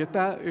out, I get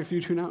that. If you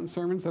tune out in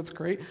sermons, that's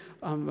great.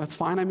 That's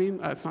fine,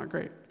 it's not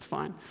great, it's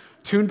fine.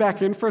 Tune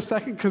back in for a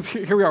second, because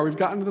here we are. We've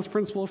gotten to this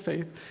principle of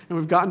faith, and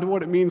we've gotten to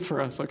what it means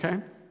for us, okay?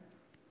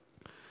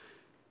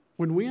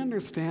 When we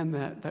understand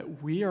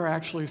that we are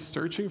actually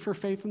searching for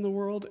faith in the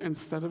world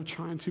instead of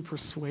trying to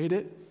persuade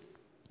it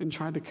and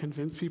trying to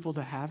convince people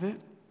to have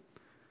it,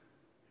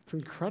 it's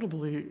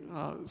incredibly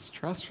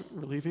stress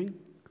relieving.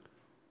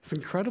 It's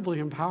incredibly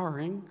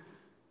empowering.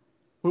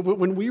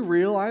 When we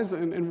realize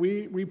and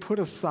we put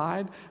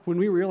aside, when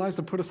we realize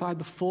to put aside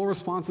the full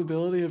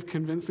responsibility of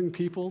convincing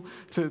people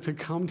to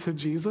come to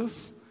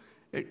Jesus,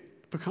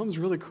 it becomes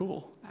really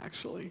cool,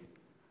 actually.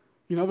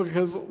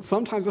 Because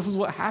sometimes this is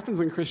what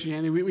happens in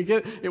Christianity. We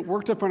get it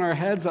worked up in our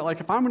heads that, like,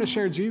 if I'm going to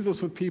share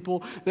Jesus with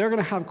people, they're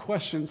going to have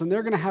questions, and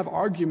they're going to have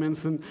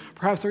arguments, and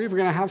perhaps they're even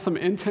going to have some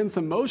intense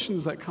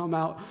emotions that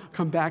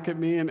come back at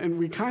me. And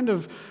we kind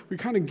of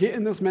get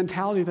in this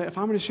mentality that if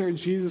I'm going to share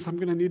Jesus, I'm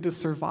going to need to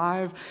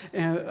survive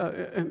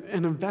an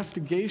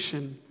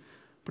investigation.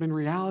 But in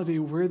reality,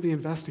 we're the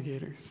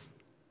investigators.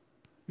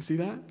 You see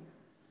that?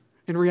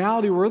 In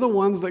reality, we're the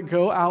ones that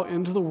go out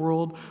into the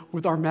world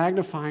with our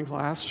magnifying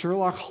glass,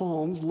 Sherlock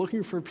Holmes,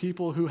 looking for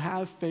people who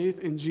have faith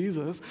in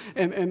Jesus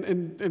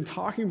and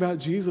talking about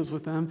Jesus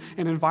with them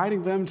and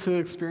inviting them to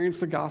experience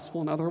the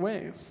gospel in other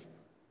ways.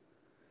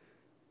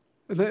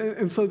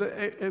 And so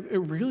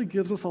it really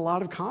gives us a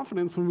lot of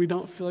confidence when we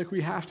don't feel like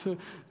we have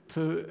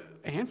to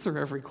answer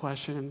every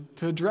question,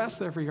 to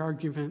address every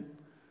argument.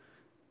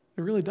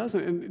 It really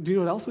doesn't. And do you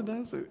know what else it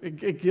does?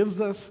 It gives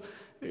us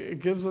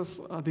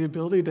the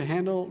ability to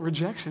handle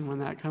rejection when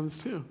that comes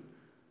too.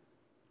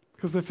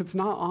 Because if it's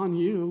not on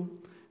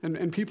you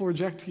and people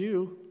reject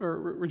you or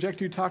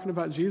reject you talking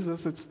about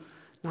Jesus, it's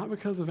not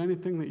because of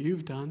anything that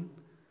you've done.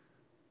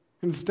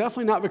 And it's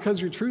definitely not because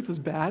your truth is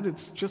bad.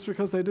 It's just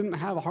because they didn't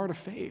have a heart of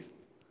faith.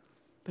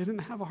 They didn't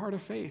have a heart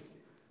of faith.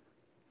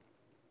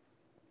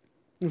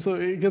 And so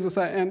it gives us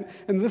that.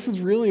 And this is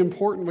really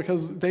important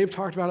because Dave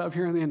talked about it up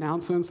here in the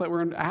announcements, that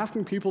we're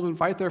asking people to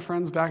invite their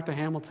friends back to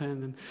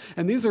Hamilton.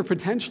 And these are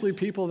potentially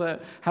people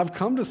that have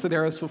come to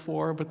Sedaris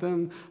before, but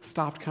then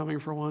stopped coming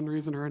for one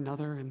reason or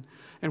another.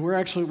 And we've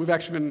actually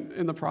been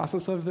in the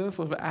process of this,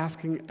 of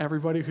asking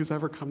everybody who's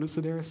ever come to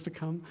Sedaris to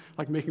come,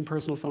 like making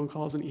personal phone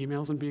calls and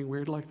emails and being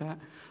weird like that,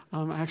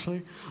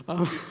 actually.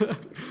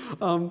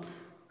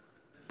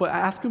 But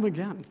ask them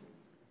again.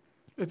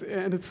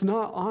 And it's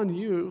not on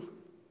you.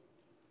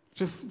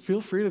 Just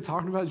feel free to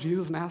talk about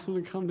Jesus and ask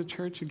them to come to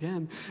church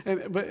again.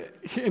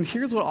 And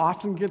here's what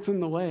often gets in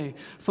the way.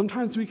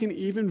 Sometimes we can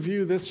even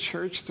view this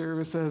church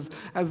service as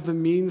the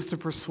means to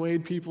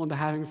persuade people into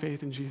having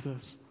faith in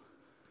Jesus.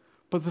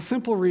 But the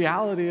simple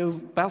reality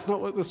is that's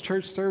not what this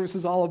church service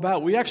is all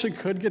about. We actually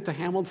could get to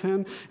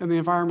Hamilton and the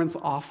environment's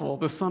awful.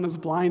 The sun is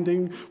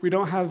blinding. We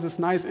don't have this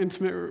nice,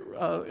 intimate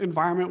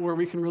environment where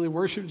we can really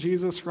worship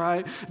Jesus,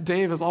 right?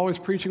 Dave is always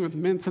preaching with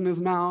mints in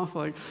his mouth.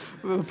 Like,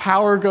 the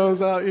power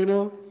goes out,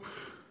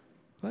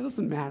 That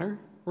doesn't matter.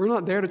 We're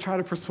not there to try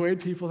to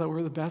persuade people that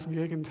we're the best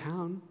gig in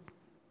town.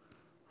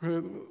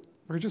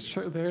 We're just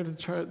there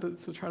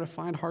to try to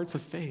find hearts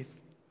of faith.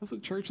 That's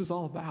what church is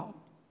all about.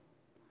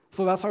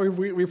 So that's how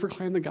we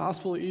proclaim the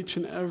gospel each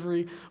and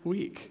every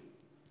week.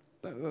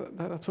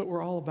 That's what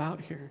we're all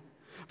about here.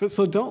 But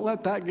so don't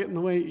let that get in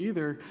the way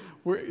either.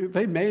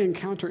 They may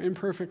encounter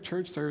imperfect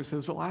church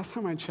services, but last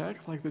time I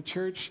checked, the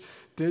church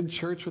did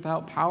church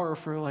without power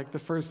for the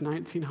first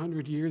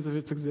 1900 years of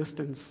its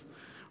existence.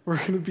 We're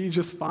going to be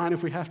just fine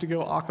if we have to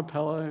go a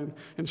cappella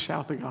and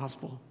shout the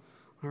gospel.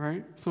 All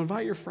right? So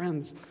invite your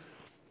friends. And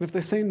if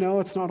they say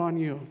no, it's not on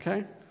you,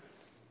 okay?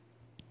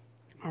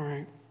 All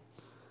right.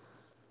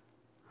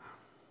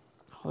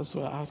 I was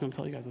going to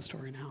tell you guys a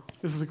story now.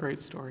 This is a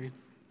great story.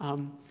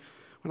 When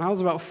I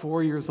was about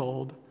 4 years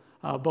old,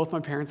 both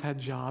my parents had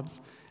jobs,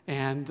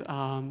 and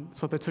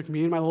so they took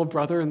me and my little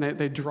brother, and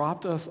they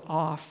dropped us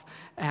off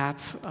at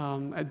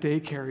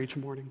daycare each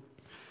morning.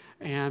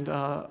 And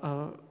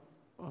a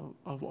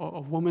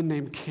woman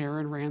named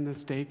Karen ran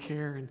this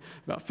daycare, and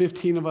about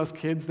 15 of us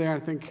kids there. I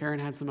think Karen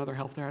had some other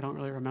help there. I don't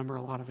really remember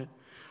a lot of it.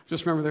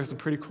 Just remember there's a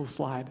pretty cool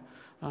slide.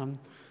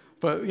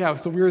 But yeah,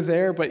 so we were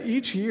there. But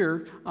each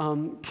year,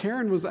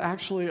 Karen was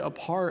actually a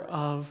part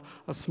of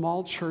a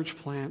small church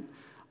plant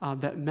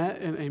that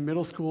met in a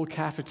middle school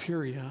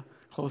cafeteria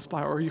close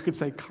by, or you could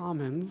say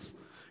commons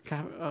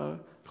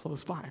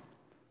close by.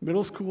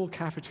 Middle school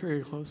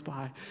cafeteria close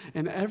by.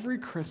 And every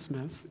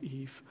Christmas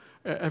Eve,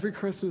 every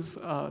Christmas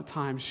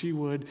time, she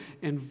would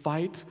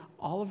invite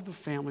all of the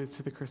families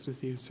to the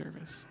Christmas Eve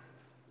service.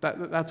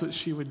 That's what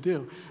she would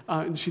do.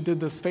 And she did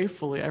this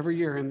faithfully every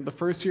year. And the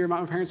first year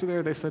my parents were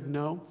there, they said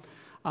no.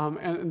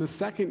 And the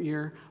second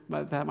year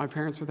that my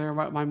parents were there,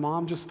 my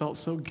mom just felt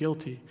so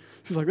guilty.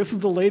 She's like, this is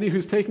the lady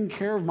who's taking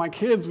care of my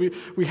kids.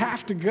 We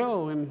have to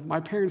go. And my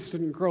parents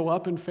didn't grow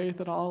up in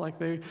faith at all.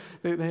 They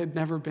had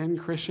never been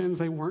Christians.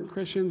 They weren't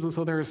Christians, and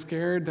so they were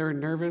scared. They were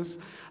nervous.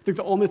 I think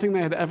the only thing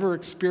they had ever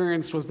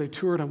experienced was they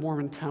toured a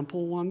Mormon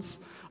temple once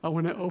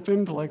when it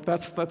opened.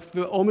 That's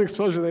the only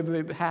exposure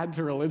they'd had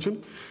to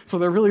religion. So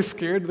they're really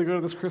scared to go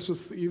to this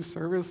Christmas Eve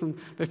service, and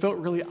they felt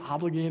really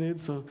obligated.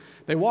 So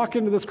they walk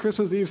into this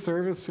Christmas Eve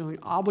service feeling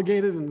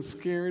obligated and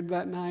scared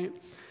that night,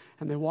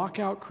 and they walk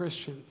out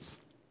Christians.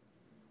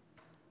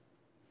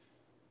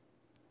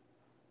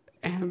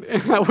 And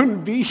I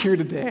wouldn't be here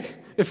today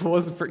if it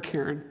wasn't for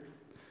Karen.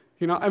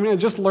 I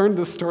just learned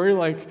this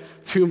story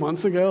 2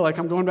 months ago.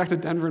 I'm going back to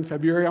Denver in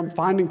February. I'm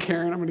finding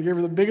Karen. I'm going to give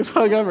her the biggest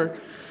hug ever.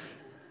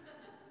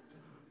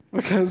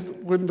 Because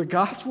when the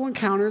gospel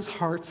encounters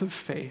hearts of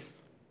faith,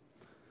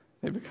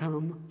 they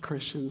become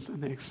Christians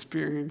and they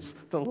experience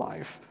the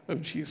life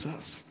of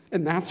Jesus.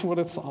 And that's what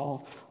it's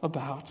all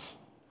about,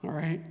 all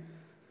right?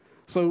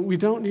 So we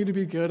don't need to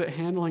be good at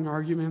handling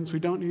arguments. We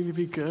don't need to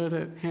be good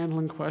at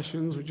handling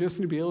questions. We just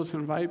need to be able to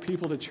invite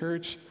people to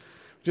church.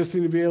 We just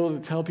need to be able to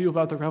tell people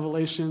about the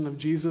revelation of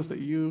Jesus that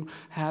you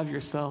have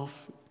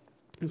yourself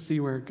and see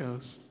where it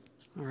goes,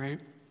 all right?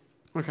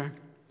 Okay.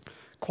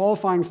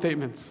 Qualifying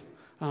statements.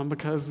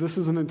 Because this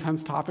is an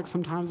intense topic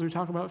sometimes when we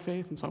talk about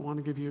faith, and so I want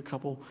to give you a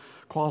couple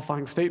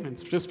qualifying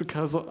statements, just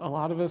because a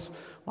lot of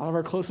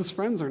our closest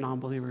friends are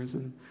non-believers,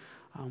 and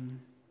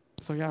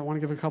so I want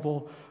to give a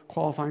couple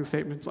qualifying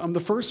statements. The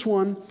first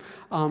one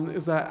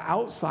is that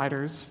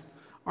outsiders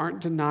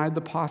aren't denied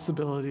the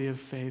possibility of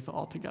faith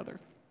altogether.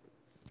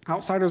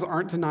 Outsiders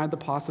aren't denied the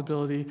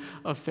possibility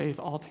of faith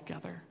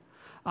altogether.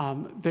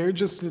 They're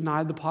just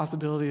denied the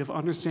possibility of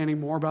understanding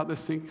more about the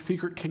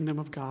secret kingdom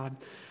of God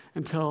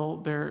until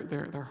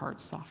their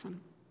hearts soften.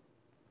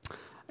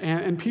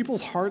 And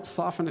people's hearts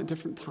soften at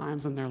different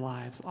times in their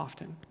lives,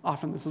 often.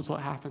 Often this is what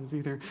happens.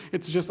 Either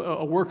it's just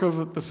a work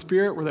of the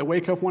Spirit where they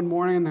wake up one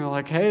morning and they're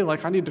like, hey,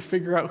 I need to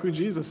figure out who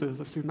Jesus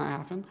is. I've seen that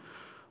happen.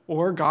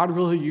 Or God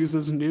really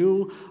uses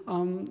new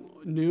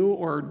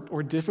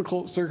or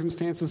difficult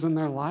circumstances in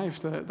their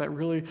life that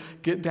really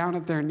get down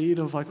at their need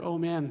of like, oh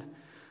man,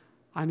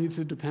 I need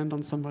to depend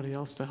on somebody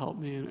else to help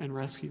me and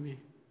rescue me.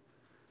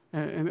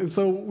 And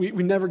so we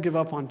never give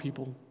up on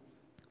people.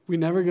 We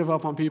never give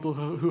up on people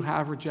who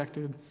have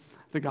rejected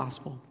the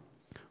gospel.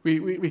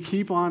 We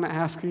keep on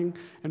asking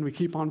and we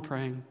keep on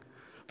praying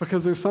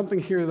because there's something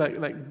here that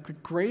the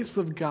grace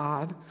of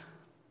God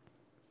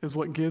is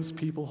what gives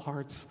people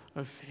hearts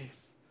of faith.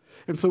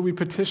 And so we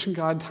petition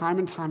God time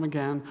and time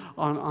again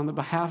on the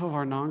behalf of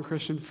our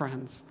non-Christian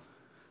friends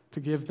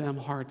to give them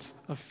hearts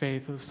of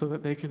faith so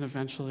that they can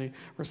eventually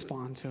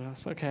respond to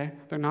us, okay?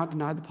 They're not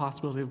denied the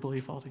possibility of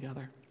belief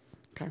altogether,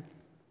 okay?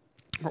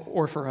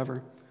 Or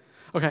forever.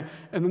 Okay,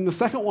 and then the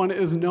second one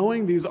is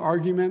knowing these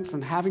arguments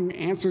and having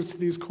answers to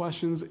these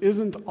questions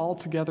isn't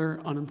altogether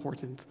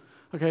unimportant.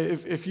 Okay,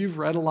 if you've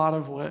read a lot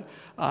of what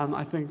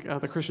I think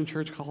the Christian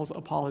church calls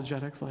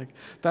apologetics, like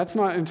that's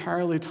not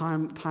entirely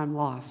time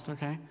lost,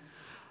 okay?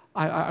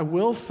 I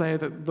will say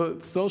that the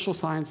social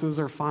sciences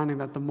are finding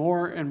that the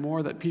more and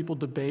more that people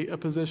debate a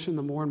position,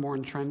 the more and more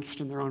entrenched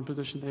in their own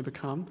position they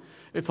become.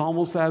 It's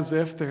almost as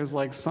if there's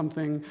like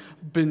something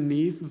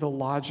beneath the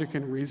logic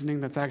and reasoning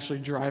that's actually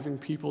driving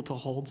people to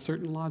hold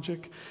certain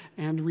logic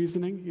and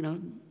reasoning. You know,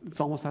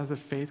 it's almost as if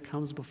faith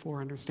comes before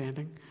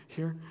understanding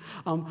here.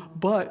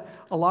 But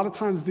a lot of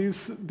times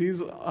these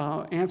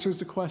answers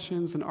to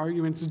questions and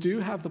arguments do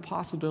have the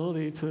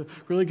possibility to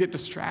really get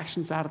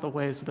distractions out of the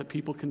way so that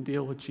people can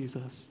deal with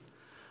Jesus.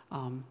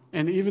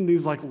 And even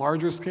these like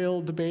larger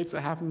scale debates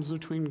that happens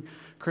between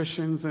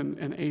Christians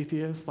and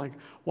atheists, like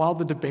while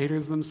the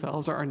debaters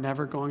themselves are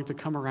never going to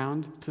come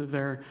around to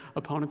their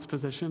opponent's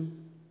position,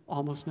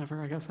 almost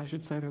never, I guess I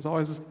should say, there's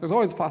always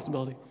a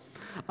possibility.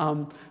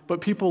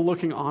 But people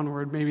looking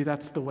onward, maybe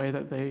that's the way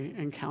that they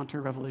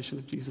encounter revelation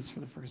of Jesus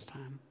for the first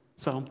time.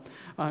 So,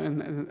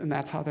 and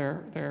that's how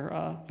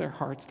their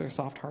hearts, their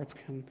soft hearts,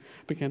 can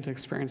begin to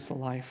experience the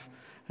life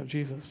of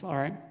Jesus. All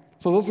right.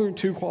 So those are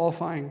two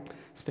qualifying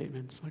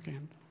statements, okay?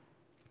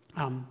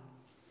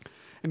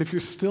 And if you're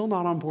still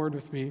not on board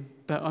with me,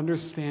 that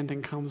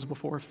understanding comes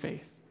before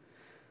faith.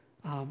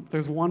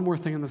 There's one more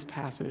thing in this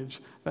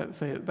passage that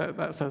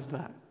says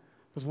that.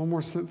 There's one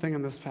more thing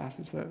in this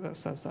passage that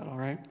says that, all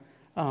right?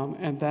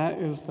 And that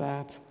is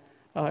that,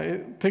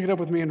 pick it up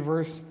with me in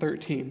verse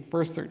 13.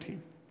 Verse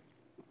 13.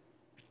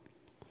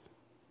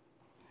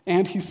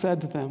 And he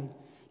said to them,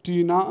 "Do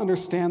you not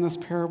understand this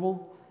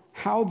parable?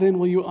 How then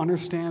will you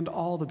understand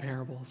all the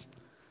parables?"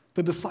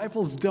 The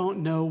disciples don't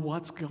know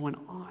what's going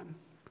on.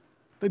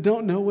 They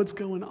don't know what's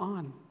going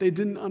on. They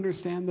didn't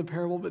understand the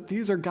parable, but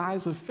these are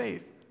guys of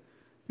faith.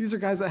 These are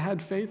guys that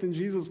had faith in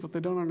Jesus, but they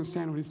don't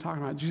understand what he's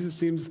talking about. Jesus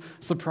seems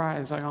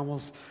surprised. I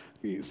almost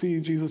see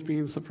Jesus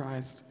being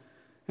surprised.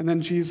 And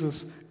then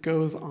Jesus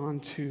goes on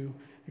to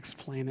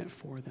explain it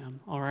for them,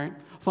 all right?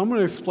 So I'm going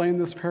to explain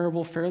this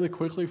parable fairly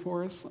quickly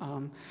for us,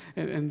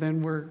 and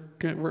then we're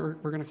going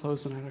to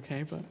close tonight,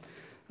 okay?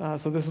 But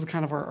so this is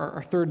kind of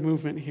our third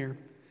movement here.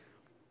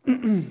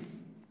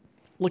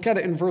 Look at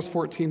it in verse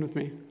 14 with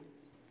me.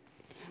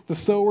 The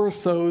sower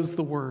sows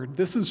the word.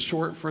 This is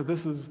short for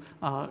this is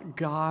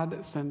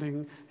God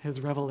sending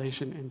his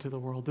revelation into the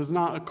world. There's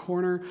not a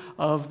corner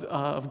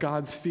of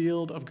God's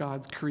field, of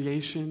God's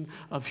creation,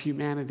 of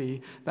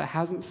humanity that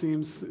hasn't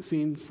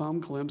seen some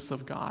glimpse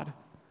of God.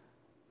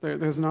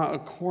 There's not a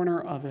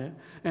corner of it.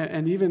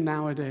 And even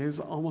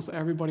nowadays, almost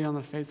everybody on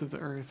the face of the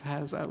earth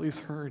has at least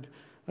heard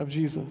of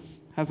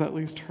Jesus,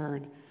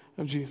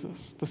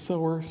 The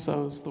sower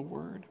sows the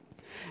word.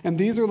 And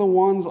these are the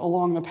ones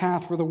along the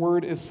path where the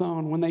word is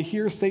sown. When they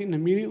hear, Satan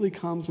immediately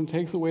comes and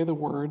takes away the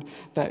word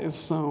that is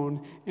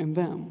sown in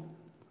them.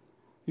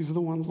 These are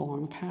the ones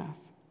along the path.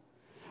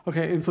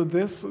 Okay, and so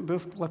this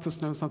lets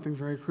us know something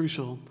very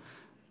crucial,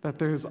 that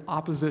there's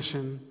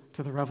opposition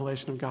to the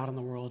revelation of God in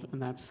the world, and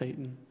that's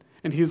Satan.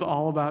 And he's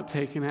all about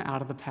taking it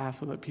out of the path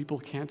so that people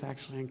can't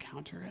actually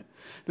encounter it.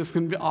 This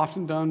can be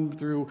often done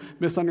through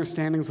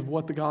misunderstandings of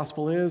what the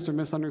gospel is or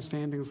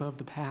misunderstandings of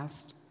the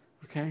past,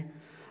 okay?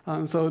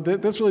 And so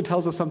this really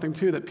tells us something,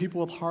 too, that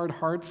people with hard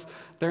hearts,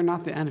 they're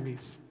not the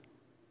enemies.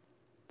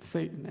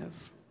 Satan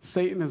is.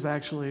 Satan is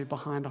actually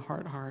behind a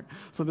hard heart.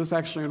 So this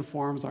actually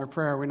informs our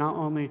prayer. We not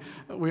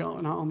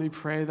only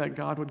pray that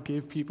God would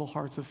give people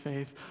hearts of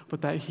faith,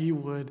 but that he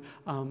would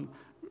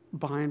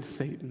bind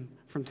Satan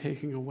from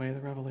taking away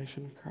the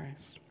revelation of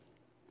Christ.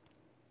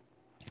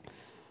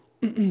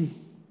 And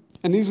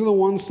these are the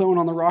ones sown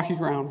on the rocky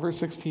ground, verse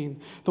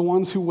 16, the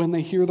ones who, when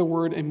they hear the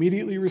word,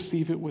 immediately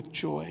receive it with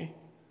joy.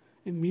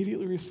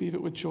 Immediately receive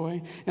it with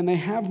joy. And they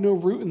have no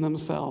root in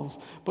themselves,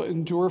 but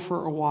endure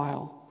for a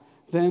while.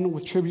 Then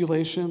when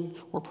tribulation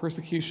or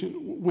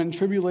persecution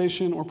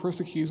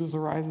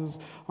arises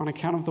on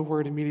account of the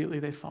word, immediately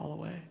they fall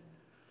away.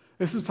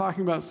 This is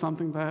talking about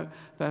something that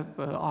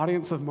the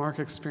audience of Mark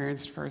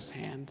experienced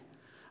firsthand.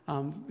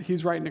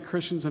 He's writing to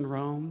Christians in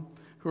Rome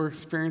who are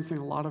experiencing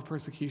a lot of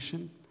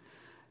persecution.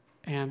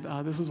 And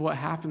this is what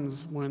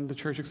happens when the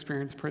church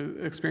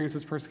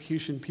experiences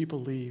persecution.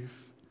 People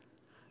leave.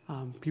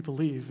 people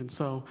leave. And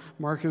so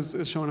Mark is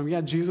showing them,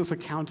 yeah, Jesus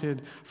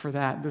accounted for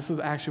that. This is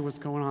actually what's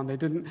going on. They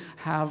didn't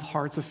have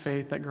hearts of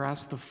faith that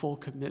grasped the full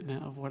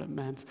commitment of what it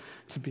meant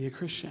to be a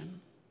Christian.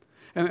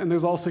 And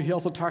he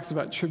also talks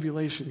about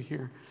tribulation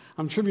here.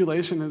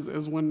 Tribulation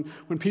is when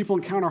people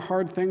encounter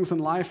hard things in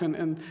life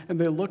and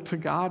they look to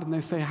God and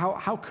they say,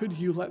 how could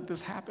you let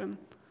this happen?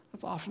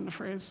 That's often the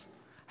phrase.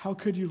 How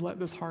could you let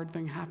this hard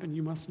thing happen?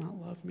 You must not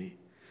love me.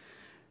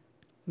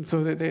 And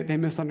so they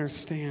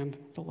misunderstand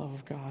the love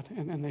of God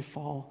and they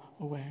fall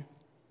away.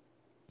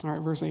 All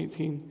right, verse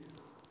 18.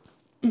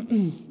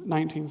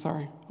 19,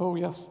 sorry. Oh,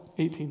 yes,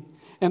 18.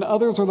 And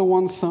others are the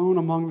ones sown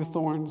among the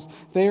thorns.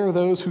 They are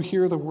those who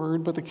hear the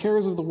word, but the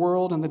cares of the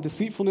world and the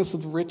deceitfulness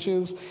of the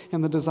riches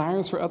and the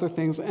desires for other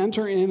things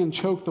enter in and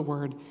choke the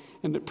word,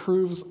 and it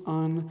proves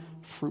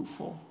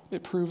unfruitful.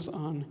 It proves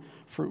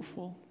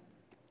unfruitful.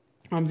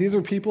 These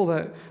are people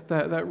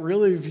that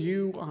really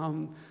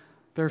view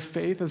their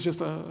faith as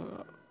just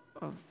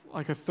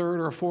like a third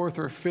or a fourth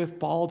or a fifth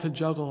ball to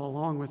juggle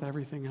along with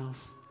everything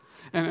else.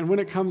 And when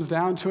it comes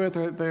down to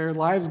it, their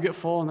lives get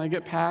full and they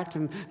get packed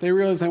and they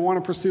realize they want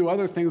to pursue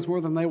other things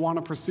more than they want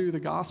to pursue the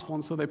gospel,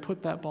 and so they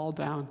put that ball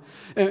down.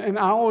 And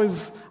I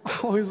always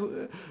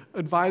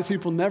advise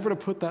people never to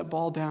put that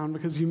ball down,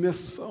 because you miss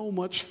so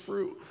much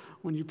fruit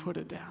when you put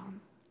it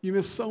down. You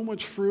miss so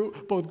much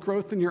fruit, both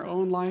growth in your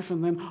own life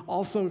and then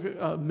also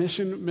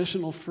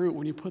missional fruit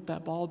when you put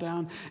that ball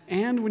down.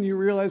 And when you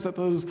realize that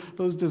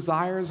those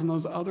desires and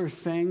those other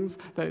things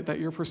that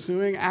you're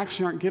pursuing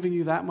actually aren't giving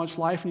you that much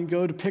life, and you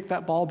go to pick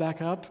that ball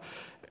back up,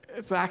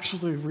 it's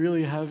actually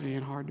really heavy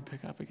and hard to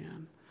pick up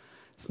again.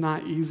 It's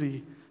not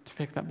easy to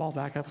pick that ball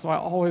back up. So I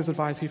always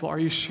advise people, are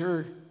you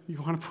sure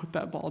you want to put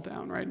that ball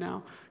down right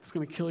now? It's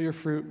going to kill your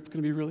fruit. It's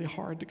going to be really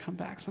hard to come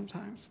back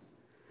sometimes.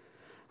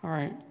 All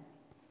right.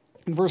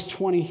 In verse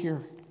 20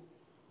 here,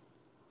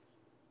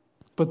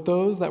 but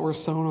those that were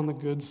sown on the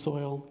good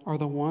soil are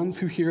the ones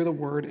who hear the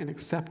word and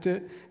accept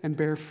it and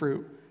bear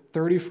fruit,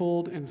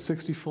 30-fold and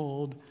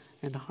 60-fold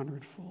and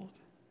 100-fold.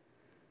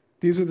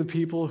 These are the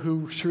people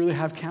who truly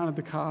have counted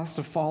the cost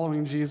of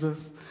following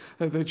Jesus,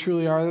 that they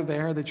truly are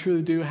there, they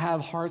truly do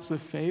have hearts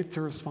of faith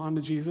to respond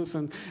to Jesus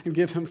and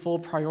give him full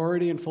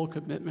priority and full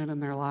commitment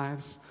in their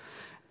lives.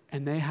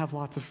 And they have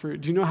lots of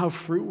fruit. Do you know how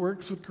fruit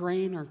works with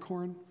grain or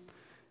corn?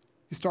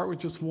 You start with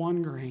just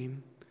one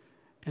grain,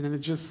 and then it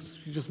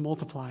just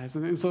multiplies.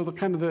 And so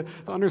the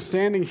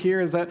understanding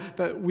here is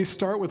that we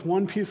start with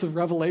one piece of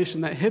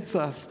revelation that hits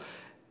a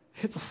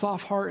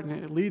soft heart, and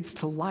it leads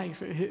to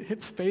life. It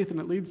hits faith, and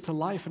it leads to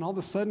life. And all of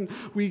a sudden,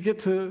 we get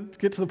to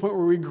the point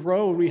where we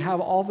grow, and we have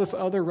all this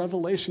other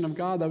revelation of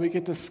God that we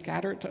get to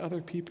scatter it to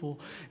other people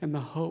in the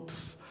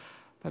hopes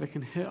that it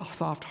can hit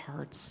soft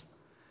hearts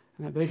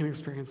and that they can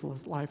experience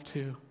life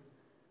too.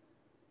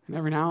 And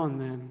every now and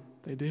then,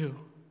 they do.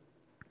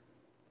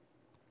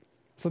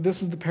 So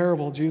this is the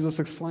parable Jesus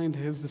explained to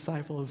his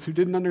disciples who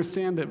didn't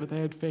understand it, but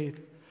they had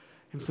faith.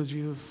 And so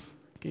Jesus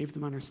gave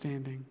them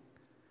understanding.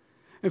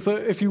 And so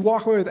if you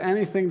walk away with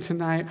anything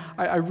tonight,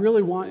 I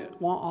really want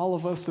all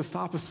of us to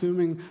stop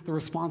assuming the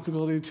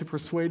responsibility to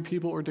persuade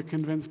people or to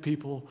convince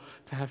people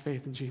to have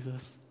faith in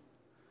Jesus.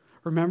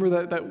 Remember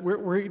that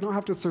we don't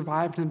have to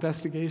survive an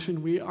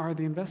investigation. We are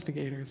the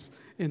investigators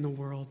in the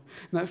world.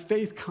 And that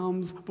faith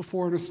comes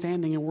before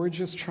understanding, and we're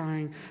just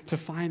trying to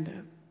find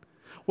it.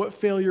 What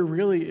failure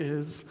really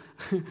is,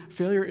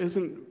 failure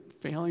isn't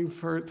failing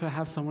to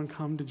have someone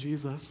come to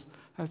Jesus.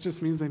 That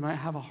just means they might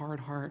have a hard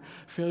heart.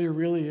 Failure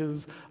really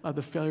is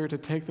the failure to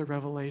take the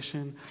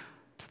revelation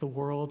to the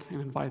world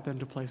and invite them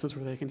to places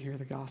where they can hear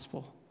the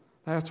gospel.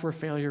 That's where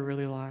failure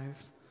really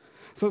lies.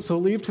 So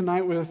leave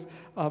tonight with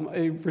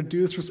a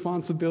reduced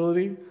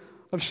responsibility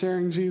of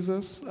sharing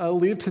Jesus.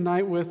 Leave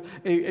tonight with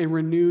a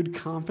renewed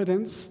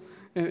confidence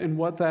in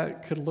what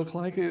that could look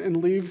like, and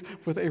leave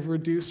with a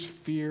reduced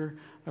fear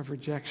of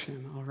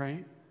rejection, all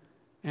right?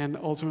 And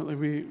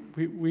ultimately,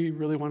 we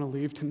really want to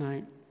leave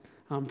tonight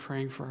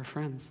praying for our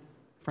friends,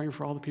 praying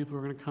for all the people who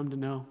are going to come to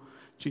know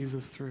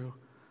Jesus through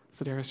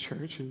Sedaris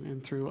Church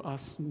and through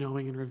us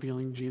knowing and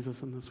revealing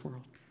Jesus in this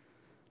world.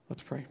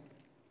 Let's pray.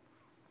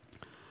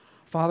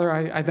 Father,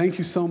 I thank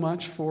you so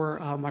much for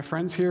my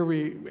friends here.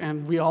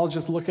 We all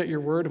just look at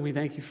your word and we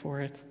thank you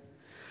for it.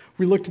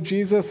 We look to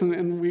Jesus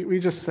and we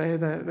just say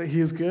that he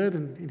is good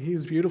and he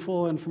is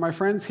beautiful. And for my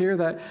friends here,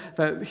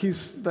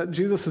 that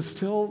Jesus is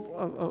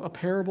still a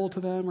parable to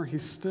them, or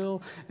he's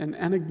still an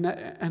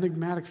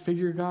enigmatic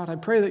figure, God. I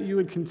pray that you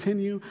would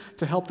continue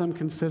to help them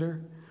consider.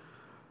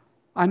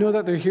 I know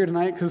that they're here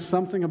tonight because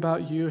something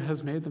about you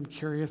has made them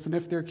curious. And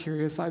if they're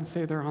curious, I'd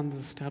say they're on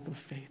the step of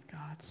faith,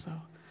 God. So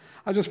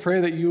I just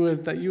pray that you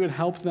would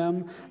help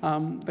them,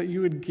 that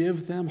you would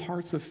give them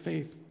hearts of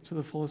faith to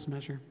the fullest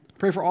measure.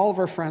 Pray for all of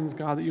our friends,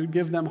 God, that you would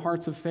give them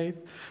hearts of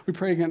faith. We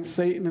pray against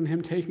Satan and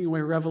him taking away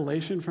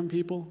revelation from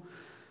people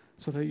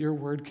so that your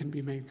word can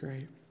be made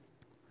great.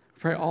 We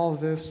pray all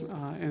of this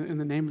in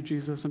the name of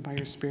Jesus and by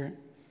your Spirit.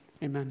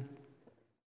 Amen.